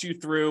walks you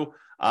through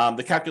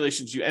the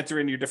calculations. You enter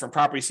in your different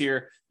properties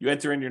here. You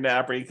enter in your net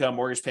operating income,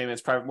 mortgage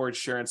payments, private mortgage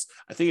insurance.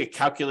 I think it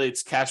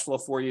calculates cash flow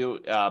for you.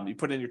 You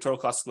put in your total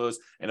cost of close,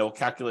 and it will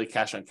calculate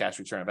cash on cash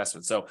return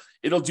investment. So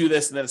it'll do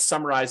this, and then it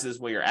summarizes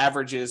what your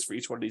average is for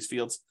each one of these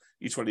fields,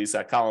 each one of these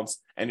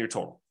columns, and your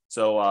total.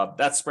 So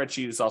that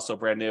spreadsheet is also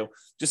brand new.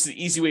 Just an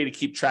easy way to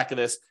keep track of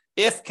this.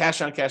 If cash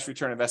on cash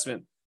return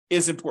investment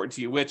is important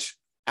to you, which,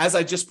 as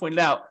I just pointed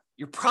out,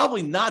 you're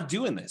probably not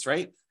doing this,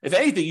 right? If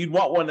anything, you'd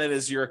want one that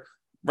is your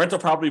rental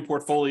property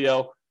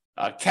portfolio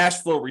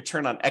cash flow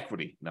return on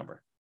equity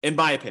number. In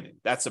my opinion,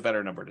 that's a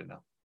better number to know.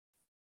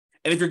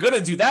 And if you're going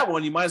to do that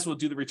one, you might as well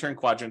do the return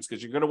quadrants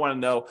because you're going to want to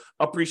know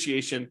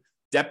appreciation,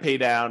 debt pay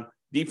down,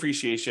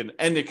 depreciation,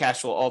 and the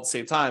cash flow all at the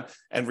same time,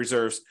 and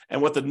reserves,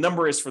 and what the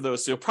number is for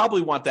those. So you'll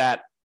probably want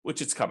that,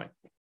 which it's coming.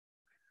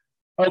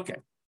 Okay.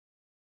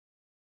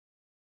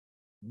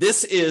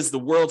 This is the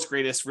world's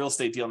greatest real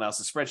estate deal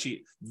analysis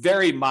spreadsheet,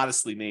 very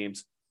modestly named.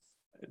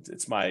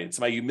 It's my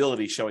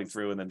humility showing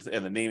through and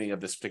the naming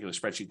of this particular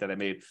spreadsheet that I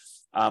made.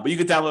 But you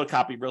can download a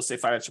copy,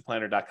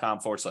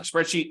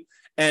 realestatefinancialplanner.com/spreadsheet.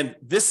 And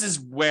this is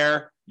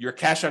where your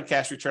cash on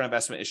cash return on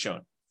investment is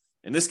shown.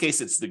 In this case,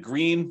 it's the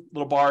green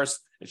little bars.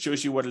 It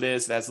shows you what it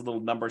is. It has a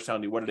little number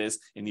telling you what it is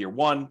in year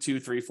 1,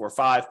 2, 3, 4,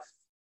 5.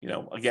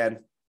 Again,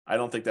 I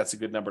don't think that's a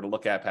good number to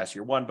look at past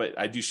year 1, but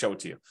I do show it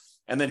to you.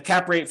 And then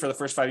cap rate for the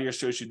first 5 years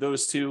shows you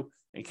those two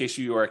in case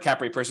you are a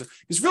cap rate person.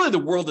 Because really the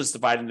world is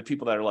divided into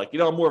people that are like,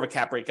 I'm more of a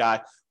cap rate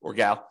guy or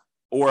gal,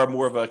 or I'm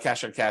more of a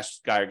cash on cash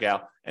guy or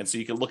gal. And so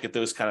you can look at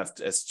those kind of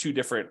as two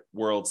different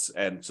worlds.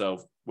 And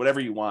so whatever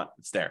you want,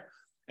 it's there.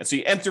 And so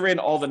you enter in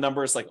all the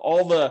numbers, like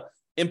all the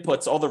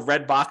inputs, all the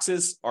red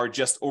boxes are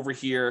just over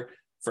here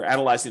for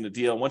analyzing the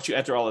deal. And once you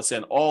enter all this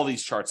in, all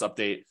these charts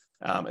update.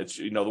 It's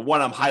the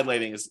one I'm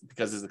highlighting is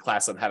because there's a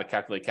class on how to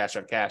calculate cash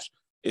on cash.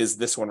 is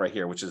this one right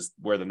here, which is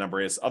where the number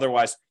is.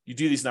 Otherwise, you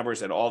do these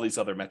numbers and all these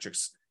other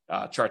metrics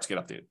charts get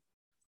updated.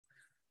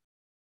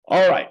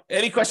 All right.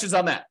 Any questions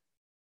on that?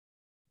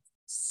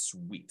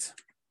 Sweet.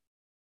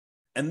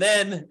 And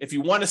then if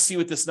you want to see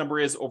what this number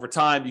is over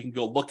time, you can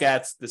go look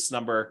at this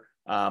number,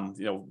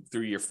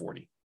 through year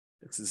 40.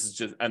 This is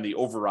just on the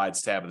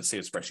overrides tab of the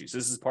same spreadsheet. So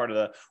this is part of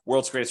the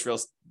world's greatest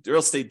real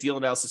estate deal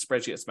analysis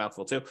spreadsheet. It's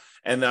mouthful too.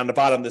 And then on the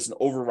bottom, there's an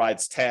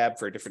overrides tab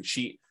for a different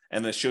sheet.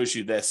 And it shows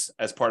you this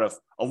as part of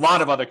a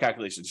lot of other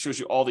calculations. It shows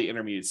you all the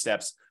intermediate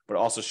steps, but it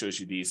also shows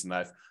you these. And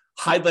I've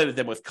highlighted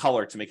them with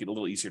color to make it a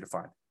little easier to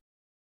find.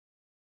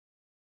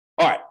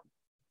 All right.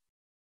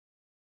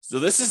 So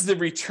this is the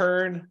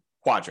return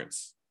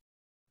quadrants.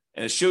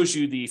 And it shows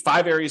you the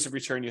 5 areas of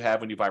return you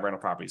have when you buy rental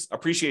properties.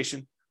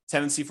 Appreciation,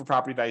 tendency for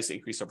property values to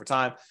increase over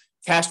time.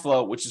 Cash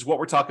flow, which is what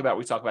we're talking about.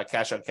 We talk about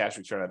cash on cash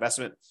return on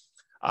investment.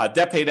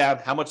 Debt pay down,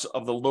 how much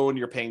of the loan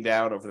you're paying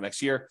down over the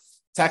next year.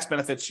 Tax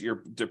benefits,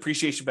 your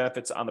depreciation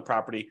benefits on the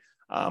property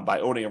by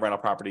owning a rental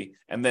property.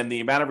 And then the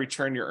amount of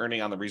return you're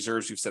earning on the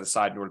reserves you've set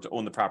aside in order to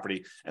own the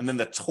property. And then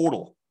the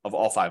total of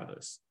all 5 of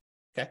those.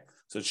 Okay,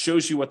 so it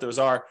shows you what those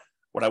are.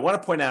 What I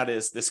want to point out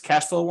is this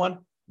cash flow one,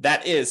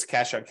 that is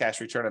cash on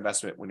cash return on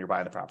investment when you're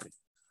buying the property.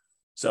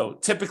 So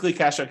typically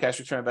cash on cash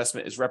return on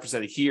investment is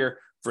represented here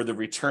for the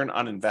return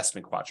on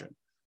investment quadrant.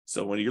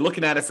 So when you're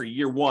looking at it for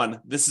year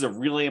 1, this is a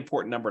really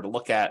important number to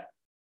look at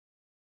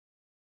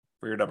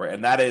for your number.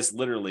 And that is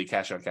literally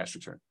cash on cash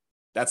return.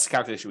 That's the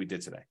calculation we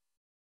did today.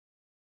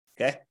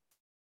 Okay.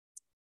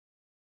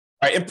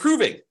 All right.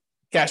 Improving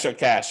cash on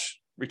cash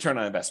return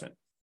on investment.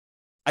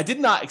 I did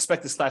not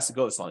expect this class to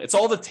go this long. It's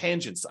all the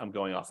tangents I'm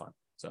going off on.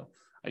 So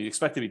I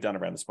expect to be done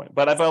around this point,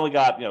 but I've only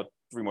got,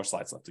 3 more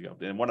slides left to go.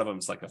 And one of them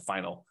is like a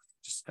final,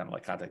 just kind of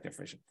like contact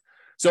information.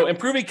 So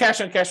improving cash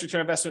on cash return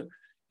on investment.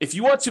 If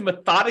you want to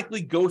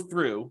methodically go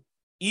through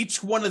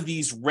each one of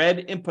these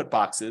red input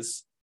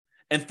boxes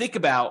and think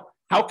about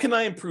how can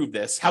I improve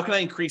this? How can I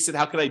increase it?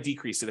 How can I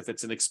decrease it? If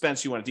it's an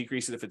expense, you want to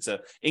decrease it. If it's an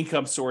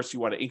income source, you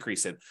want to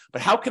increase it.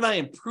 But how can I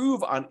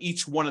improve on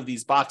each one of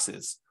these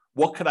boxes?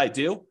 What could I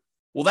do?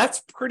 Well, that's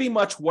pretty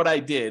much what I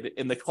did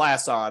in the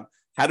class on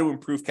how to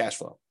improve cash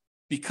flow.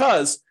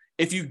 Because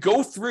if you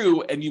go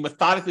through and you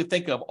methodically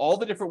think of all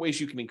the different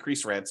ways you can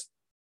increase rents,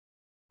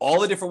 all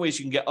the different ways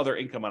you can get other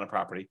income on a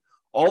property,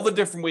 all the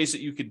different ways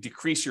that you could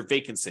decrease your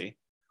vacancy,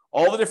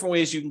 all the different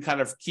ways you can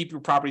kind of keep your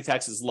property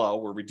taxes low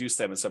or reduce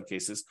them in some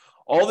cases,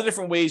 all the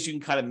different ways you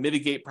can kind of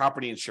mitigate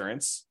property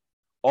insurance,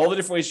 all the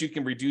different ways you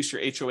can reduce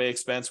your HOA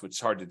expense, which is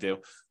hard to do,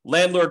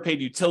 landlord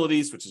paid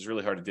utilities, which is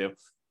really hard to do,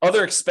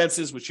 other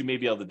expenses, which you may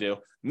be able to do,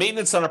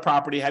 maintenance on a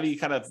property, how do you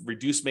kind of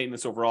reduce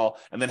maintenance overall,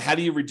 and then how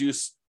do you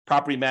reduce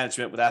property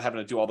management without having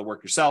to do all the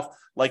work yourself?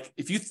 Like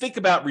if you think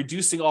about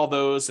reducing all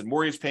those and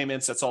mortgage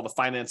payments, that's all the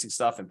financing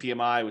stuff, and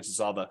PMI, which is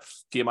all the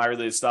PMI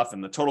related stuff,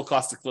 and the total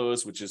cost to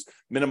close, which is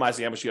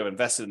minimizing how much you have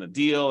invested in the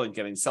deal and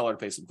getting seller to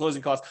pay some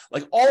closing costs,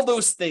 like all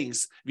those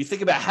things. If you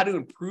think about how to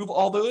improve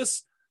all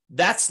those,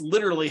 that's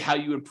literally how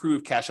you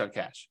improve cash on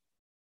cash.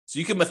 So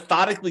you can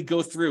methodically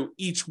go through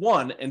each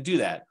one and do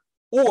that.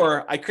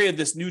 Or I created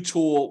this new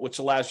tool, which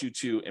allows you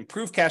to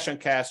improve cash on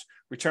cash,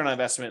 return on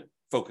investment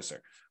focuser,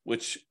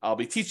 which I'll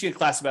be teaching a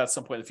class about at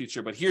some point in the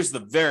future. But here's the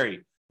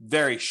very,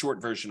 very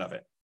short version of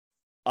it.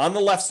 On the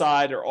left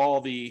side are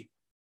all the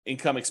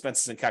income,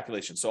 expenses, and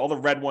calculations. So all the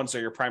red ones are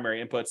your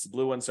primary inputs. The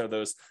blue ones are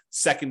those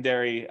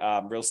secondary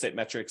real estate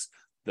metrics.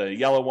 The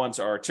yellow ones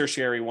are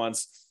tertiary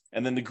ones.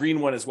 And then the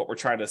green one is what we're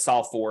trying to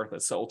solve for.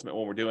 That's the ultimate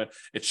one we're doing.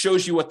 It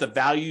shows you what the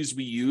values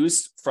we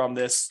use from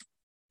this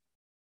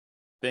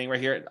thing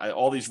right here.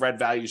 All these red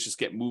values just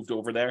get moved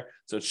over there.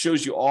 So it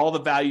shows you all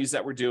the values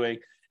that we're doing.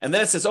 And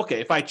then it says,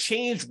 okay, if I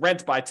change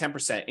rent by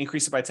 10%,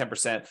 increase it by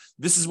 10%,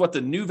 this is what the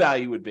new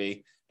value would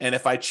be. And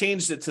if I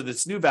changed it to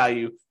this new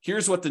value,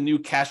 here's what the new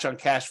cash on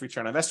cash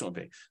return on investment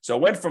would be. So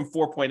it went from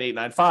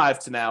 4.895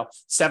 to now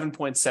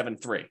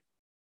 7.73.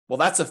 Well,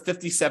 that's a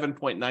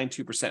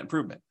 57.92%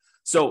 improvement.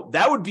 So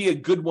that would be a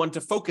good one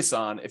to focus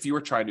on if you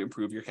were trying to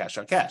improve your cash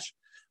on cash.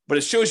 But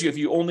it shows you if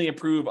you only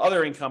improve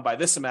other income by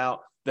this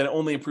amount, then it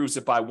only improves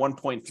it by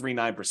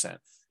 1.39%.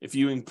 If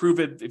you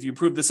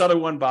improve this other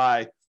one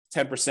by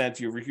 10%,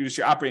 you reduce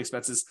your operating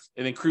expenses,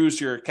 it improves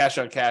your cash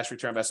on cash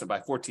return on investment by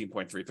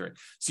 14.33.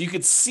 So you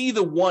could see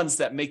the ones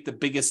that make the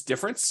biggest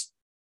difference,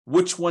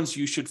 which ones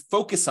you should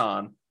focus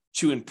on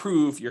to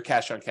improve your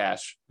cash on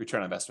cash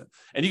return on investment.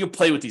 And you can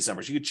play with these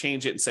numbers. You could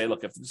change it and say,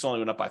 look, if this only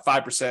went up by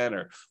 5%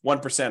 or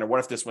 1%, or what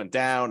if this went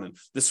down and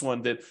this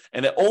one did,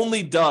 and it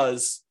only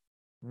does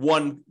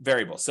one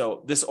variable.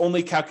 So this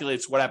only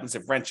calculates what happens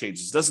if rent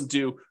changes. It doesn't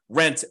do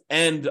rent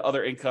and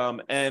other income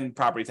and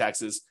property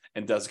taxes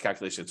and does a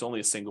calculation. It's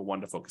only a single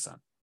one to focus on.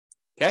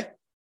 Okay.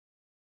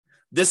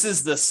 This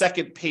is the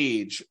second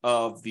page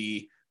of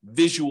the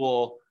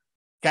visual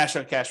cash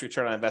on cash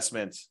return on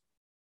investment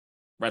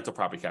rental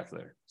property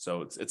calculator.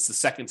 So it's the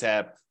second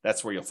tab.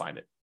 That's where you'll find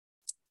it.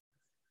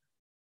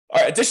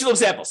 All right, additional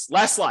examples.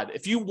 Last slide.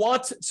 If you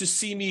want to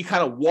see me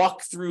kind of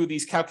walk through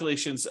these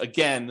calculations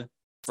again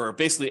for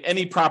basically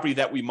any property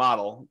that we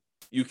model,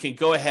 you can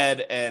go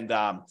ahead and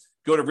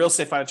go to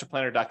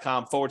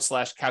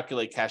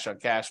realestatefinancialplanner.com/calculate cash on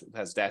cash. It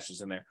has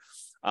dashes in there.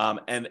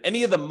 And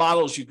any of the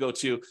models you go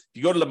to, if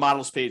you go to the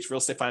models page, Real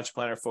Estate Financial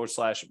Planner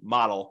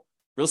 /model,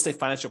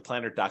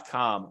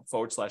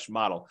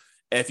 realestatefinancialplanner.com/model.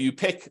 And if you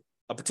pick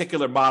a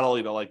particular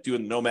model, like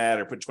doing Nomad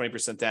or put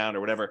 20% down or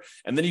whatever,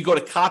 and then you go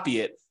to copy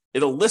it,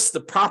 it'll list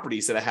the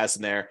properties that it has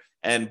in there.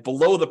 And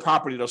below the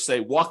property, it'll say,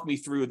 walk me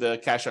through the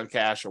cash on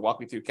cash, or walk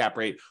me through cap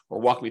rate, or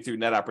walk me through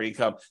net operating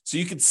income. So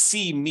you can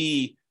see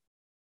me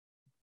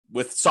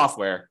with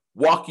software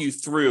walk you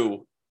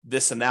through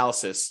this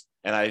analysis.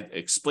 And I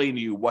explain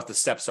to you what the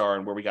steps are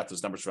and where we got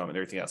those numbers from and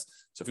everything else.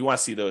 So if you want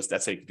to see those,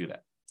 that's how you can do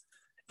that.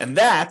 And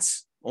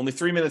that's only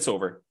 3 minutes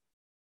over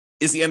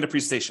is the end of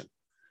presentation.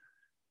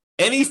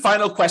 Any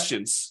final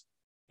questions?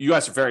 You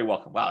guys are very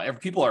welcome. Wow,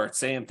 people are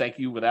saying thank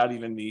you without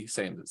even me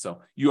saying it.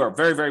 So you are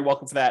very, very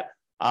welcome for that.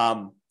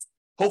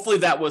 Hopefully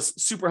that was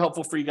super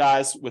helpful for you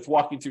guys with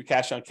walking through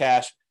cash on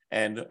cash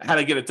and how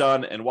to get it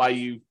done and why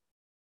you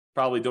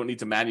probably don't need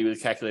to manually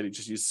calculate it,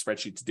 just use the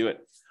spreadsheet to do it.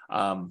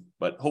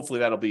 But hopefully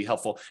that'll be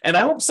helpful. And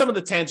I hope some of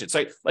the tangents,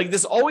 right? Like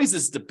there's always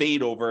this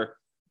debate over,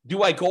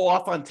 do I go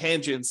off on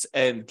tangents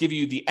and give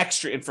you the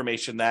extra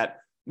information that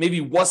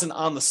maybe wasn't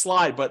on the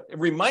slide, but it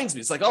reminds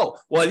me, it's like, oh,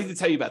 well, I need to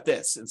tell you about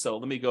this. And so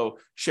let me go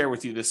share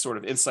with you this sort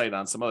of insight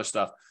on some other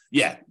stuff.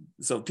 Yeah.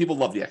 So people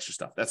love the extra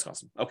stuff. That's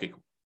awesome. Okay,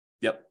 cool.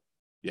 Yep.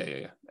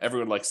 Yeah.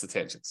 Everyone likes the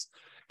tangents.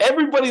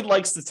 Everybody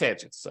likes the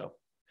tangents. So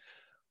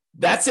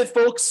that's it,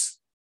 folks.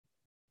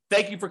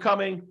 Thank you for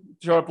coming.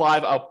 Show up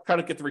live. I'll try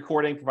to get the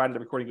recording, provided the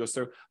recording goes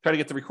through. Try to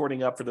get the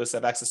recording up for those that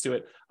have access to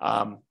it.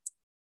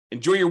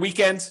 Enjoy your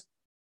weekend.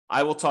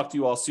 I will talk to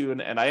you all soon.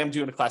 And I am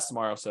doing a class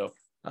tomorrow. So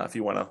if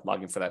you want to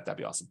log in for that, that'd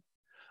be awesome.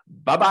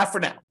 Bye-bye for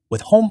now.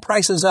 With home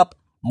prices up,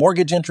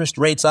 mortgage interest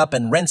rates up,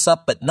 and rents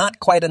up, but not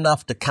quite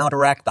enough to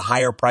counteract the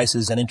higher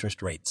prices and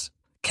interest rates,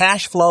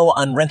 cash flow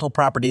on rental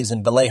properties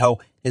in Vallejo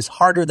is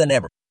harder than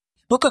ever.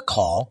 Book a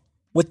call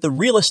with the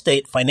Real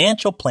Estate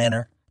Financial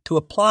Planner to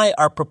apply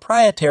our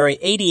proprietary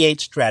 88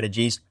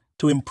 strategies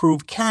to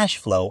improve cash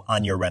flow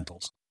on your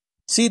rentals.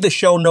 See the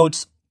show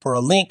notes for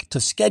a link to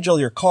schedule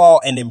your call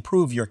and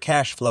improve your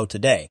cash flow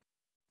today.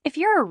 If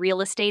you're a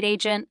real estate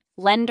agent,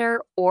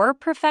 lender, or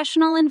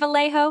professional in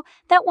Vallejo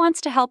that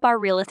wants to help our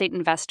real estate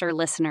investor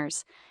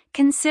listeners,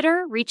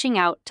 consider reaching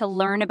out to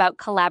learn about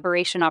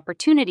collaboration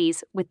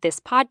opportunities with this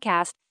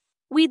podcast.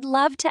 We'd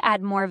love to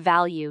add more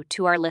value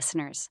to our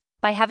listeners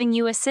by having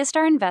you assist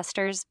our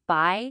investors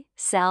buy,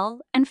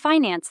 sell, and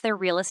finance their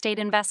real estate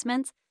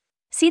investments.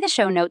 See the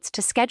show notes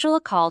to schedule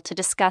a call to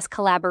discuss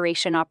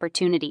collaboration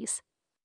opportunities.